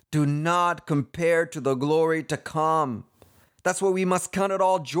do not compare to the glory to come. That's why we must count it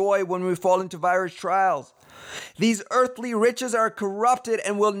all joy when we fall into various trials. These earthly riches are corrupted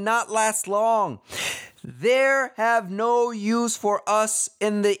and will not last long. They have no use for us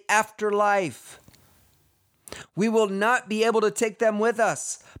in the afterlife. We will not be able to take them with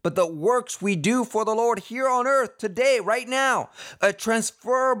us, but the works we do for the Lord here on earth today, right now, are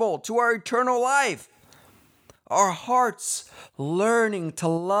transferable to our eternal life. Our hearts learning to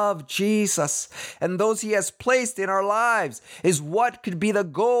love Jesus and those he has placed in our lives is what could be the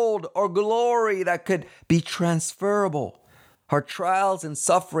gold or glory that could be transferable. Our trials and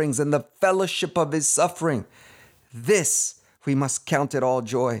sufferings and the fellowship of his suffering, this we must count it all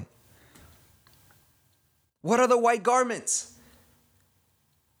joy. What are the white garments?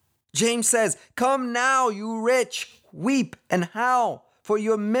 James says, "Come now, you rich, weep and howl for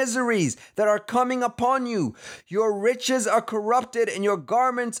your miseries that are coming upon you. Your riches are corrupted and your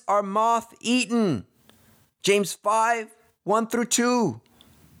garments are moth-eaten." James 5:1-2.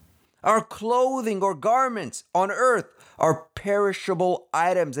 Our clothing or garments on earth are perishable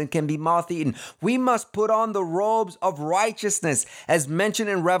items and can be moth-eaten. We must put on the robes of righteousness, as mentioned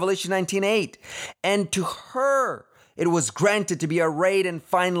in Revelation 19:8. And to her it was granted to be arrayed in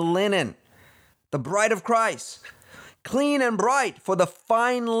fine linen, the bride of Christ, clean and bright, for the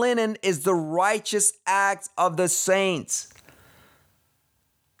fine linen is the righteous acts of the saints.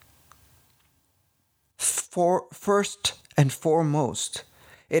 For first and foremost,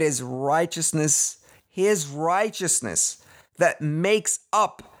 it is righteousness, his righteousness, that makes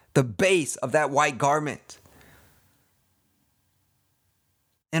up the base of that white garment.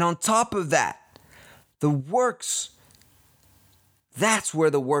 And on top of that, the works, that's where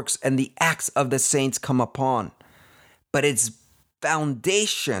the works and the acts of the saints come upon. But its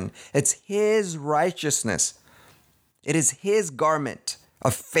foundation, it's his righteousness. It is his garment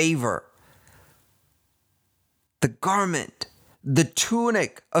of favor. The garment, the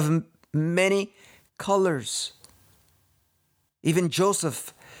tunic of many colors. Even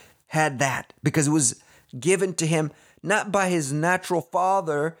Joseph had that because it was given to him not by his natural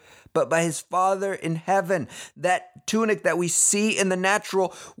father, but by his Father in heaven. That tunic that we see in the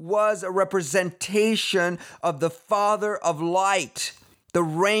natural was a representation of the Father of light. The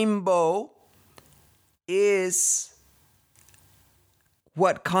rainbow is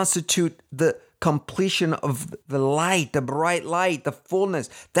what constitute the completion of the light, the bright light, the fullness,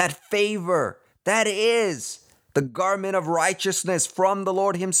 that favor. That is the garment of righteousness from the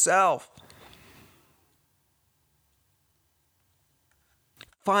Lord himself.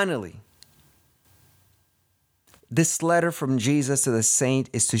 Finally, this letter from Jesus to the saint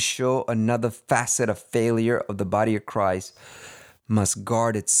is to show another facet of failure of the body of Christ must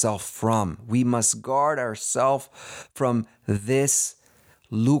guard itself from. We must guard ourselves from this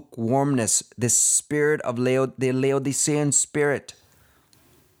lukewarmness, this spirit of the Laodicean spirit.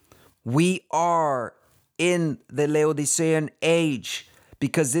 We are in the Laodicean age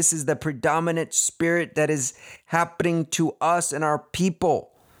because this is the predominant spirit that is happening to us and our people.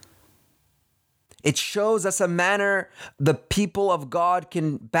 It shows us a manner the people of God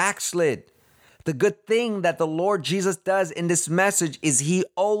can backslid. The good thing that the Lord Jesus does in this message is he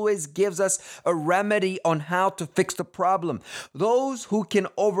always gives us a remedy on how to fix the problem. Those who can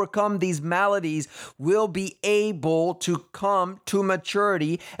overcome these maladies will be able to come to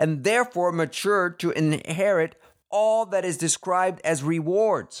maturity and therefore mature to inherit all that is described as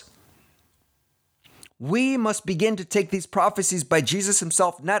rewards. We must begin to take these prophecies by Jesus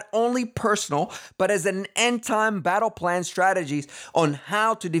himself, not only personal, but as an end-time battle plan strategies on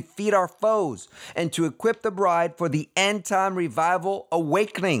how to defeat our foes and to equip the bride for the end-time revival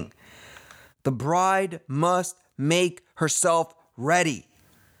awakening. The bride must make herself ready.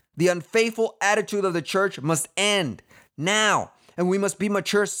 The unfaithful attitude of the church must end now, and we must be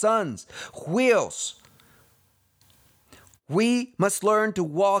mature sons, wheels. We must learn to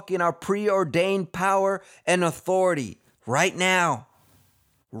walk in our preordained power and authority right now,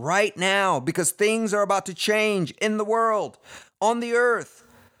 because things are about to change in the world, on the earth.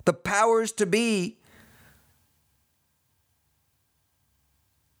 The powers to be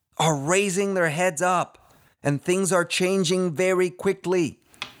are raising their heads up, and things are changing very quickly.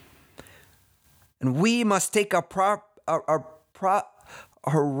 And we must take our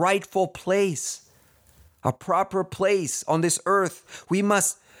rightful place, a proper place on this earth. We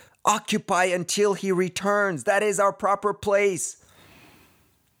must occupy until he returns. That is our proper place.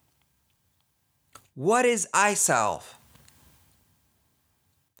 What is eye salve?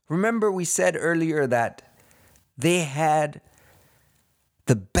 Remember, we said earlier that they had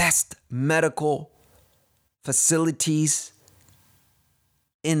the best medical facilities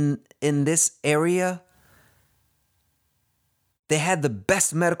in this area. They had the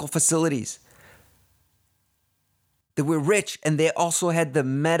best medical facilities. They were rich, and they also had the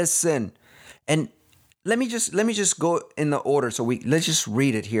medicine. And let me just go in the order. Let's just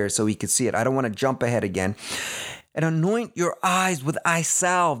read it here so we can see it. I don't want to jump ahead again. And anoint your eyes with eye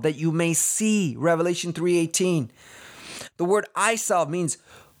salve that you may see. Revelation 3:18. The word eye salve means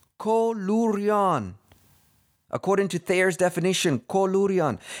kolurion. According to Thayer's definition,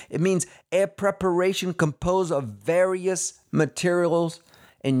 kolurion, it means a preparation composed of various materials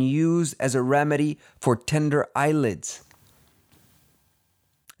and used as a remedy for tender eyelids.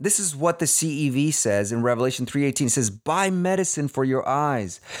 This is what the CEV says in Revelation 3:18. It says, buy medicine for your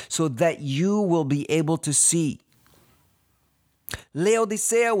eyes so that you will be able to see.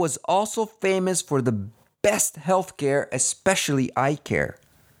 Laodicea was also famous for the best health care, especially eye care.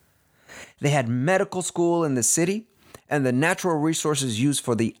 They had medical school in the city and the natural resources used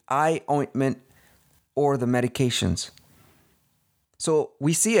for the eye ointment or the medications. So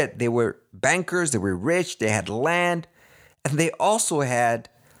we see it. They were bankers, they were rich, they had land, and they also had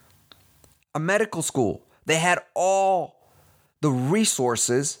a medical school. They had all the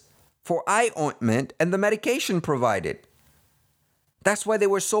resources for eye ointment and the medication provided. That's why they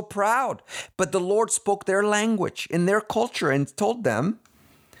were so proud. But the Lord spoke their language in their culture and told them.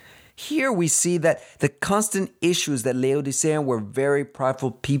 Here we see that the constant issues that Laodicean were very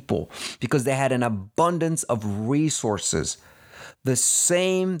prideful people because they had an abundance of resources. The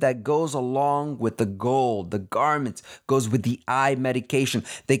same that goes along with the gold, the garments, goes with the eye medication.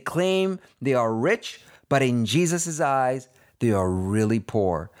 They claim they are rich, but in Jesus' eyes, they are really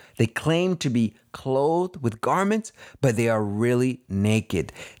poor. They claim to be clothed with garments, but they are really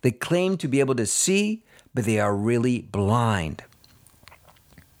naked. They claim to be able to see, but they are really blind.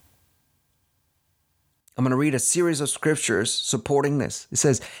 I'm going to read a series of scriptures supporting this. It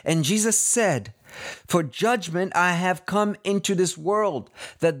says, and Jesus said, for judgment I have come into this world,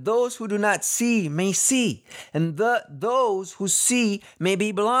 that those who do not see may see, and those who see may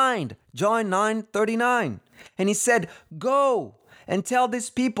be blind. John 9:39. And he said, go and tell this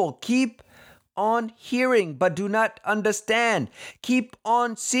people, keep on hearing, but do not understand. Keep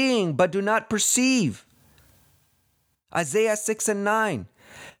on seeing, but do not perceive. Isaiah 6:9.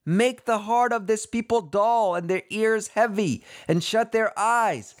 Make the heart of this people dull and their ears heavy, and shut their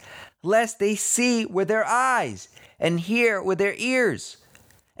eyes, lest they see with their eyes, and hear with their ears,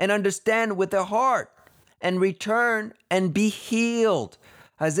 and understand with their heart, and return and be healed.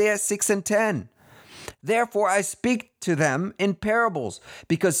 Isaiah 6:10. Therefore I speak to them in parables,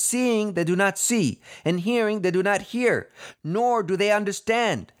 because seeing they do not see, and hearing they do not hear, nor do they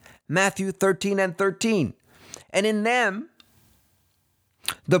understand. Matthew 13:13. And in them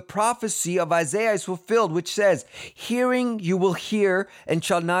the prophecy of Isaiah is fulfilled, which says, hearing you will hear and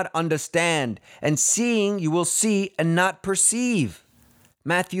shall not understand, and seeing you will see and not perceive.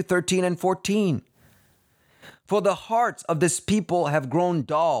 Matthew 13:14. For the hearts of this people have grown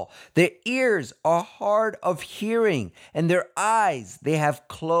dull. Their ears are hard of hearing, and their eyes they have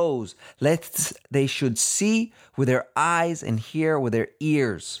closed, lest they should see with their eyes and hear with their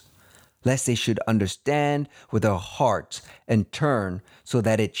ears, lest they should understand with their hearts and turn so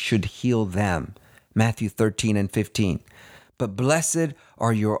that it should heal them. Matthew 13:15. But blessed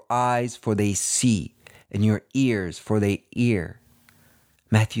are your eyes, for they see, and your ears, for they hear.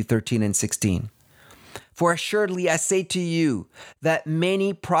 Matthew 13:16. For assuredly I say to you that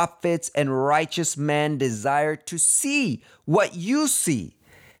many prophets and righteous men desired to see what you see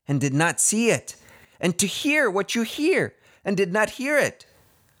and did not see it, and to hear what you hear and did not hear it.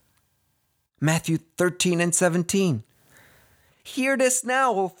 Matthew 13:17. Hear this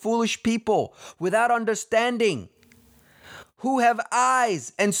now, O foolish people, without understanding, who have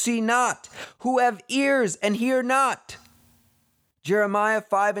eyes and see not, who have ears and hear not. Jeremiah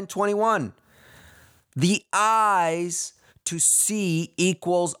 5:21. The eyes to see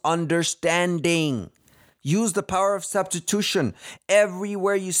equals understanding. Use the power of substitution.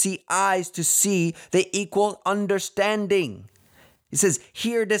 Everywhere you see eyes to see, they equal understanding. It says,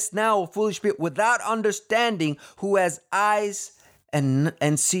 hear this now, foolish people, without understanding, who has eyes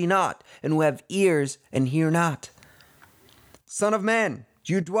and see not, and who have ears and hear not. Son of man,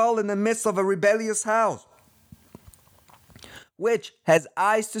 you dwell in the midst of a rebellious house, which has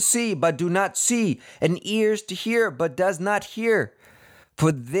eyes to see, but do not see, and ears to hear, but does not hear.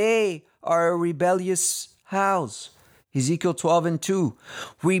 For they are a rebellious house. Ezekiel 12:2.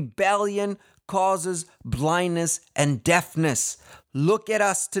 Rebellion causes blindness and deafness. Look at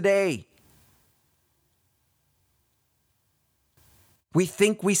us today. We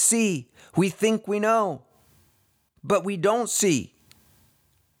think we see, we think we know, but we don't see.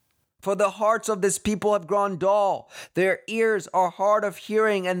 For the hearts of this people have grown dull. Their ears are hard of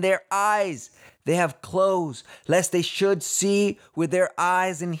hearing, and their eyes they have closed, lest they should see with their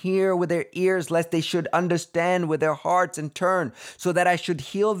eyes and hear with their ears, lest they should understand with their hearts and turn, so that I should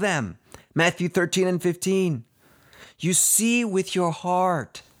heal them. Matthew 13:15. You see with your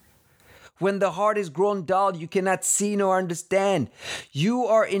heart. When the heart is grown dull, you cannot see nor understand. You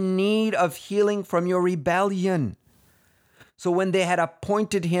are in need of healing from your rebellion. So when they had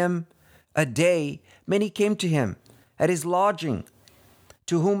appointed him a day, many came to him at his lodging,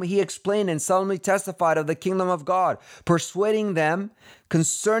 to whom he explained and solemnly testified of the kingdom of God, persuading them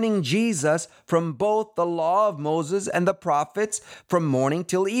concerning Jesus from both the law of Moses and the prophets, from morning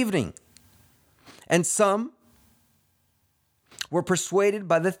till evening. And some were persuaded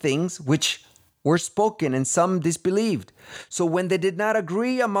by the things which were spoken, and some disbelieved. So when they did not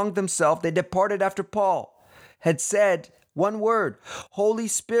agree among themselves, they departed after Paul had said one word. Holy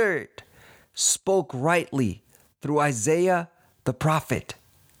Spirit spoke rightly through Isaiah the prophet.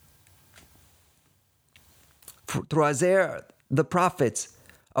 Through Isaiah the prophets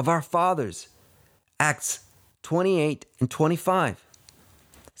of our fathers, Acts 28:25,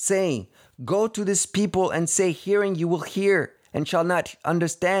 saying, Go to this people and say, hearing you will hear and shall not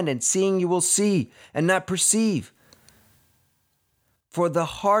understand, and seeing you will see and not perceive. For the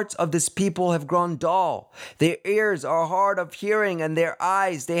hearts of this people have grown dull. Their ears are hard of hearing, and their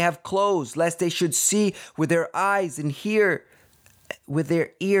eyes they have closed, lest they should see with their eyes and hear with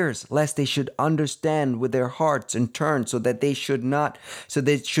their ears, lest they should understand with their hearts and turn, so that they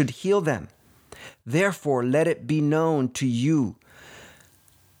should heal them. Therefore, let it be known to you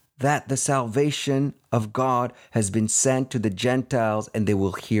that the salvation of God has been sent to the Gentiles, and they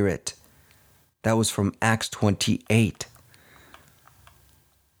will hear it. That was from Acts 28.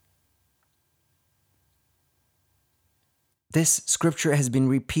 This scripture has been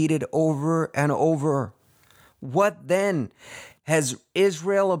repeated over and over. What then? Has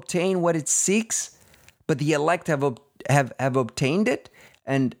Israel obtained what it seeks, but the elect have obtained it,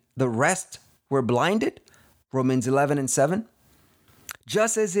 and the rest were blinded? Romans 11:7.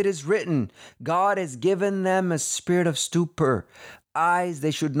 Just as it is written, God has given them a spirit of stupor, eyes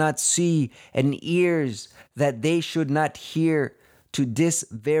they should not see, and ears that they should not hear, to this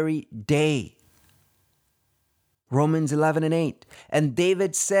very day. Romans 11:8. And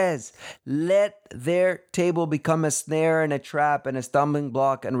David says, let their table become a snare and a trap and a stumbling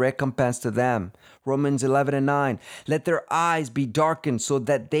block and recompense to them. Romans 11:9. Let their eyes be darkened so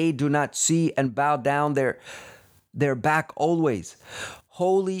that they do not see, and bow down their back always.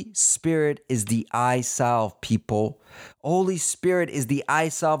 Holy Spirit is the eye salve, people. Holy Spirit is the eye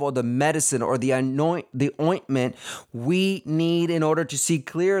salve, or the medicine, or the ointment we need in order to see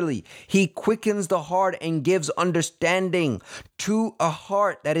clearly. He quickens the heart and gives understanding to a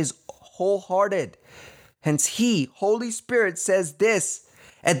heart that is wholehearted. Hence Holy Spirit, says this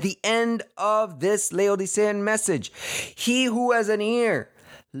at the end of this Laodicean message. He who has an ear,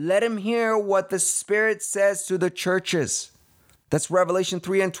 let him hear what the Spirit says to the churches. That's Revelation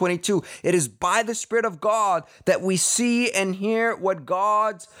 3:22. It is by the Spirit of God that we see and hear what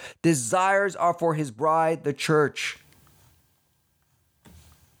God's desires are for his bride, the church.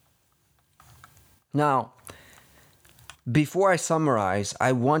 Now, before I summarize,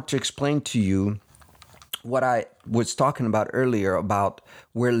 I want to explain to you what I was talking about earlier about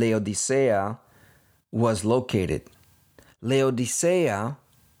where Laodicea was located. Laodicea,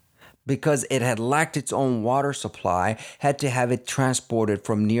 because it had lacked its own water supply, had to have it transported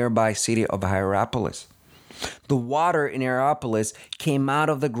from nearby city of Hierapolis. The water in Hierapolis came out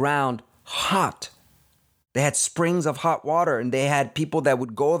of the ground hot. They had springs of hot water, and they had people that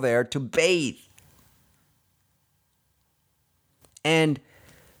would go there to bathe. And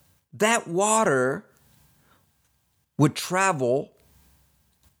that water would travel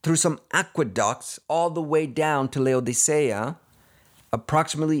through some aqueducts all the way down to Laodicea,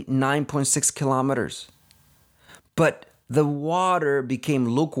 approximately 9.6 kilometers. But the water became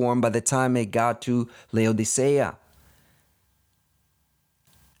lukewarm by the time it got to Laodicea.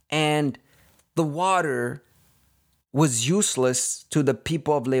 And the water was useless to the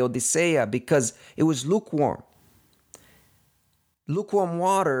people of Laodicea because it was lukewarm. Lukewarm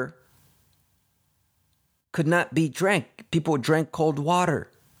water could not be drank. People drank cold water,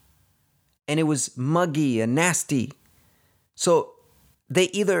 and it was muggy and nasty. So they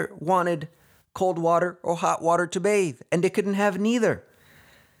either wanted cold water or hot water to bathe, and they couldn't have neither.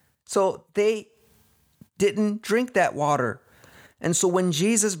 So they didn't drink that water. And so when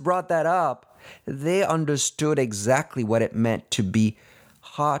Jesus brought that up, they understood exactly what it meant to be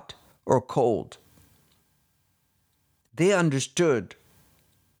hot or cold. They understood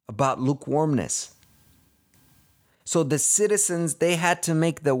about lukewarmness. So the citizens, they had to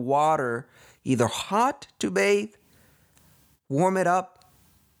make the water either hot to bathe, warm it up,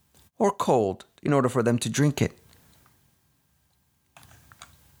 or cold in order for them to drink it.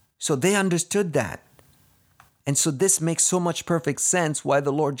 So they understood that. And so this makes so much perfect sense why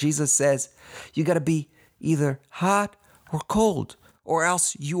the Lord Jesus says, you got to be either hot or cold, or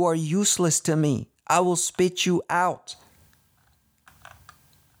else you are useless to me. I will spit you out.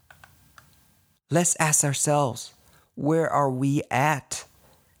 Let's ask ourselves, where are we at?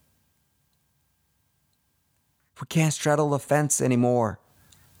 We can't straddle the fence anymore.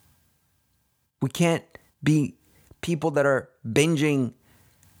 We can't be people that are binging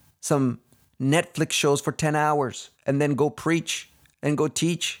some Netflix shows for 10 hours and then go preach and go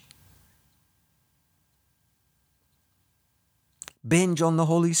teach. Binge on the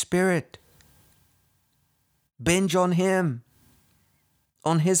Holy Spirit. Binge on Him,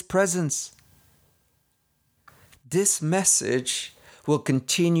 on His presence. This message will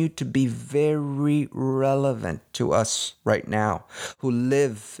continue to be very relevant to us right now who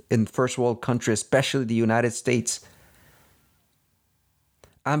live in first world countries, especially the United States.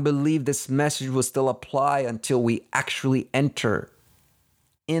 I believe this message will still apply until we actually enter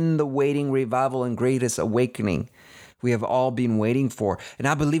in the waiting revival and greatest awakening we have all been waiting for. And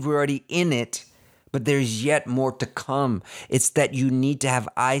I believe we're already in it, but there's yet more to come. It's that you need to have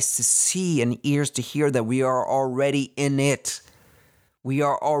eyes to see and ears to hear that we are already in it. We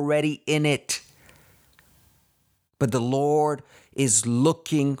are already in it. But the Lord is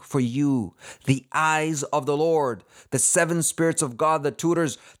looking for you. The eyes of the Lord, the seven spirits of God, the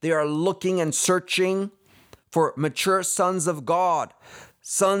tutors, they are looking and searching for mature sons of God,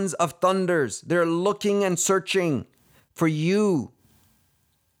 sons of thunders. They're looking and searching for you.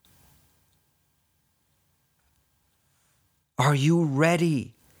 Are you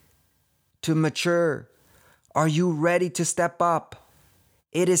ready to mature? Are you ready to step up?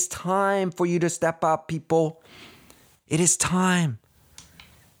 It is time for you to step up, people. It is time.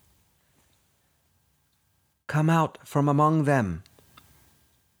 Come out from among them.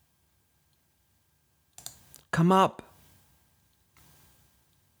 Come up.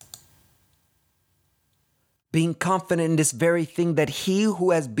 Being confident in this very thing that He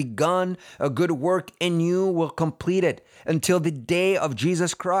who has begun a good work in you will complete it until the day of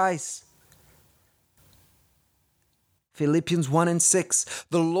Jesus Christ. Philippians 1:6.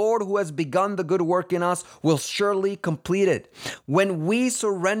 The Lord who has begun the good work in us will surely complete it. When we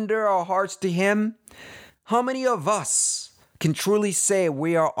surrender our hearts to Him, how many of us can truly say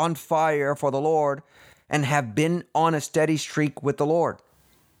we are on fire for the Lord and have been on a steady streak with the Lord?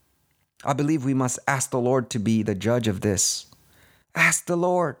 I believe we must ask the Lord to be the judge of this. Ask the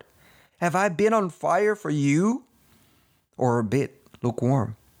Lord, have I been on fire for you or a bit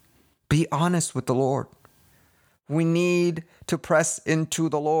lukewarm? Be honest with the Lord. We need to press into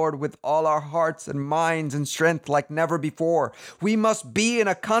the Lord with all our hearts and minds and strength like never before. We must be in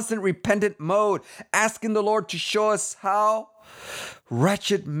a constant repentant mode, asking the Lord to show us how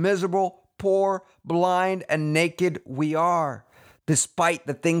wretched, miserable, poor, blind, and naked we are, despite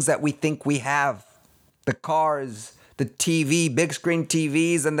the things that we think we have. The cars, the TV, big screen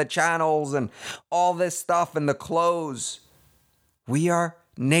TVs, and the channels, and all this stuff, and the clothes. We are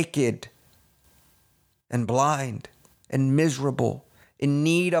naked and blind and miserable in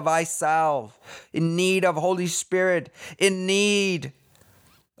need of eye salve, in need of Holy Spirit, in need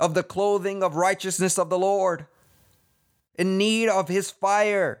of the clothing of righteousness of the Lord, in need of His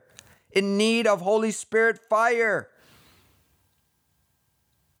fire, in need of Holy Spirit fire.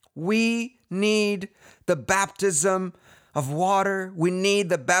 We need the baptism of water. We need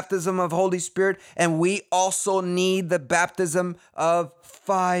the baptism of Holy Spirit, and we also need the baptism of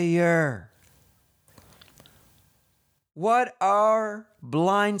fire. What are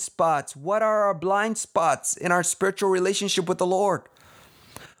blind spots? What are our blind spots in our spiritual relationship with the Lord?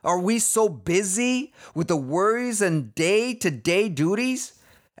 Are we so busy with the worries and day-to-day duties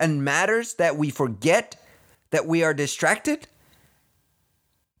and matters that we forget that we are distracted?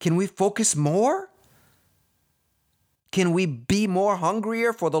 Can we focus more? Can we be more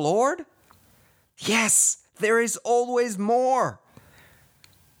hungrier for the Lord? Yes, there is always more.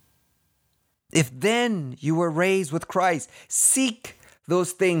 If then you were raised with Christ, seek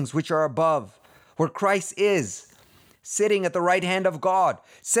those things which are above, where Christ is, sitting at the right hand of God.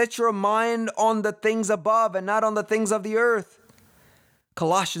 Set your mind on the things above and not on the things of the earth.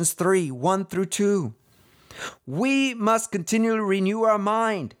 Colossians 3, 1 through 2. We must continually renew our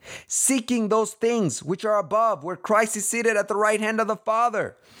mind, seeking those things which are above, where Christ is seated at the right hand of the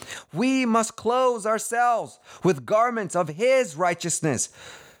Father. We must clothe ourselves with garments of His righteousness.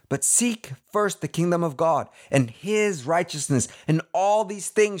 But seek first the kingdom of God and His righteousness, and all these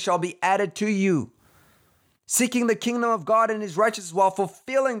things shall be added to you. Seeking the kingdom of God and His righteousness while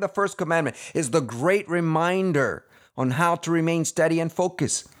fulfilling the first commandment is the great reminder on how to remain steady and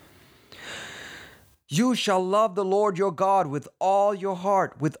focused. You shall love the Lord your God with all your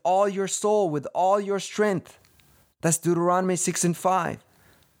heart, with all your soul, with all your strength. That's Deuteronomy 6 and 5.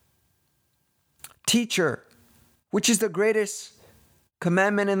 Teacher, which is the greatest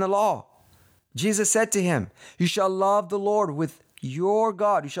commandment in the law? Jesus said to him, you shall love the Lord with your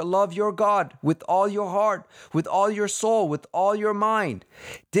God. You shall love your God with all your heart, with all your soul, with all your mind.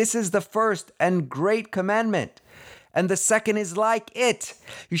 This is the first and great commandment. And the second is like it.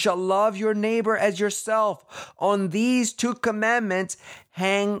 You shall love your neighbor as yourself. On these two commandments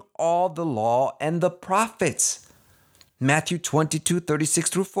hang all the law and the prophets. Matthew 22, 36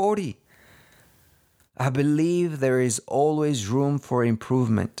 through 40. I believe there is always room for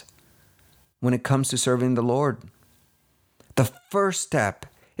improvement when it comes to serving the Lord. The first step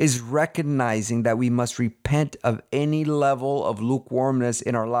is recognizing that we must repent of any level of lukewarmness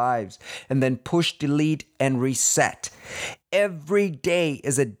in our lives and then push, delete, and reset. Every day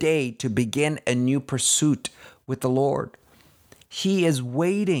is a day to begin a new pursuit with the Lord. He is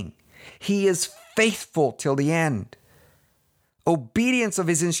waiting. He is faithful till the end. Obedience of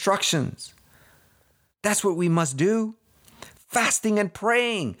His instructions. That's what we must do. Fasting and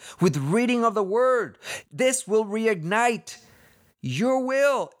praying with reading of the Word. This will reignite your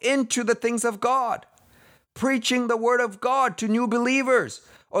will into the things of God. Preaching the Word of God to new believers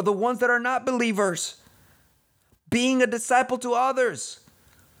or the ones that are not believers. Being a disciple to others.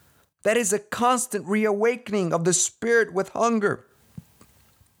 That is a constant reawakening of the Spirit with hunger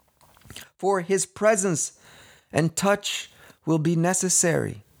for His presence and touch will be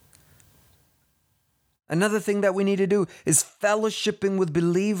necessary. Another thing that we need to do is fellowshipping with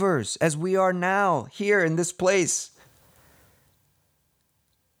believers as we are now here in this place.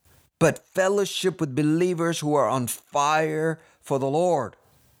 But fellowship with believers who are on fire for the Lord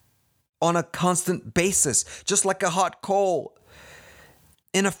on a constant basis, just like a hot coal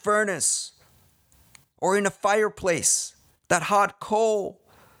in a furnace or in a fireplace. That hot coal,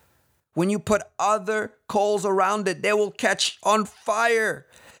 when you put other coals around it, they will catch on fire.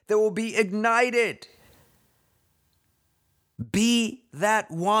 They will be ignited. Be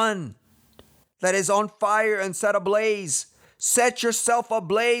that one that is on fire and set ablaze. Set yourself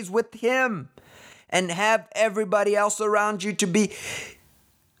ablaze with Him and have everybody else around you to be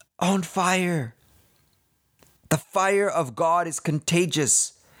on fire. The fire of God is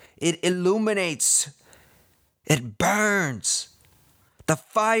contagious. It illuminates. It burns. The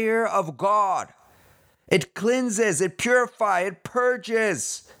fire of God. It cleanses. It purifies. It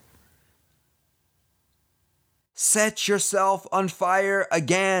purges. Set yourself on fire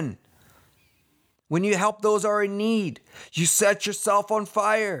again. When you help those who are in need, you set yourself on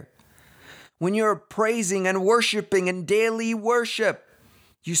fire. When you're praising and worshiping in daily worship,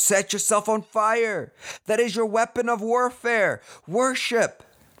 you set yourself on fire. That is your weapon of warfare. Worship.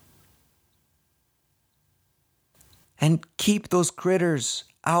 And keep those critters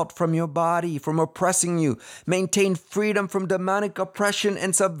out from your body, from oppressing you. Maintain freedom from demonic oppression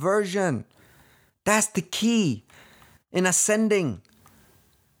and subversion. That's the key in ascending.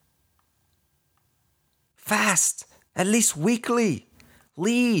 Fast, at least weekly.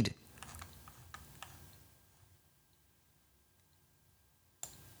 Lead.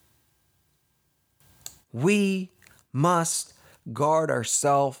 We must guard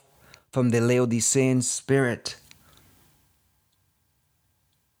ourselves from the Laodicean spirit.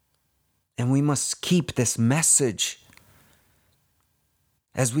 And we must keep this message.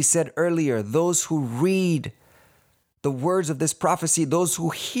 As we said earlier, those who read the words of this prophecy, those who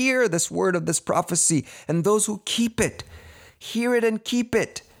hear this word of this prophecy, and those who keep it, hear it and keep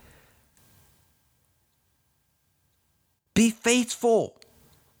it. Be faithful.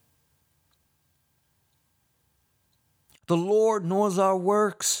 The Lord knows our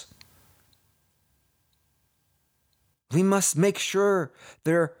works. We must make sure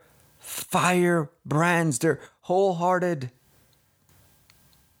they're firebrands, they're wholehearted.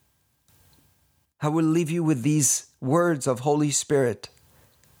 I will leave you with these words of Holy Spirit.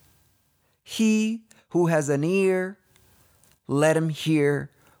 He who has an ear, let him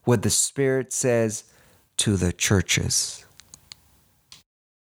hear what the Spirit says to the churches.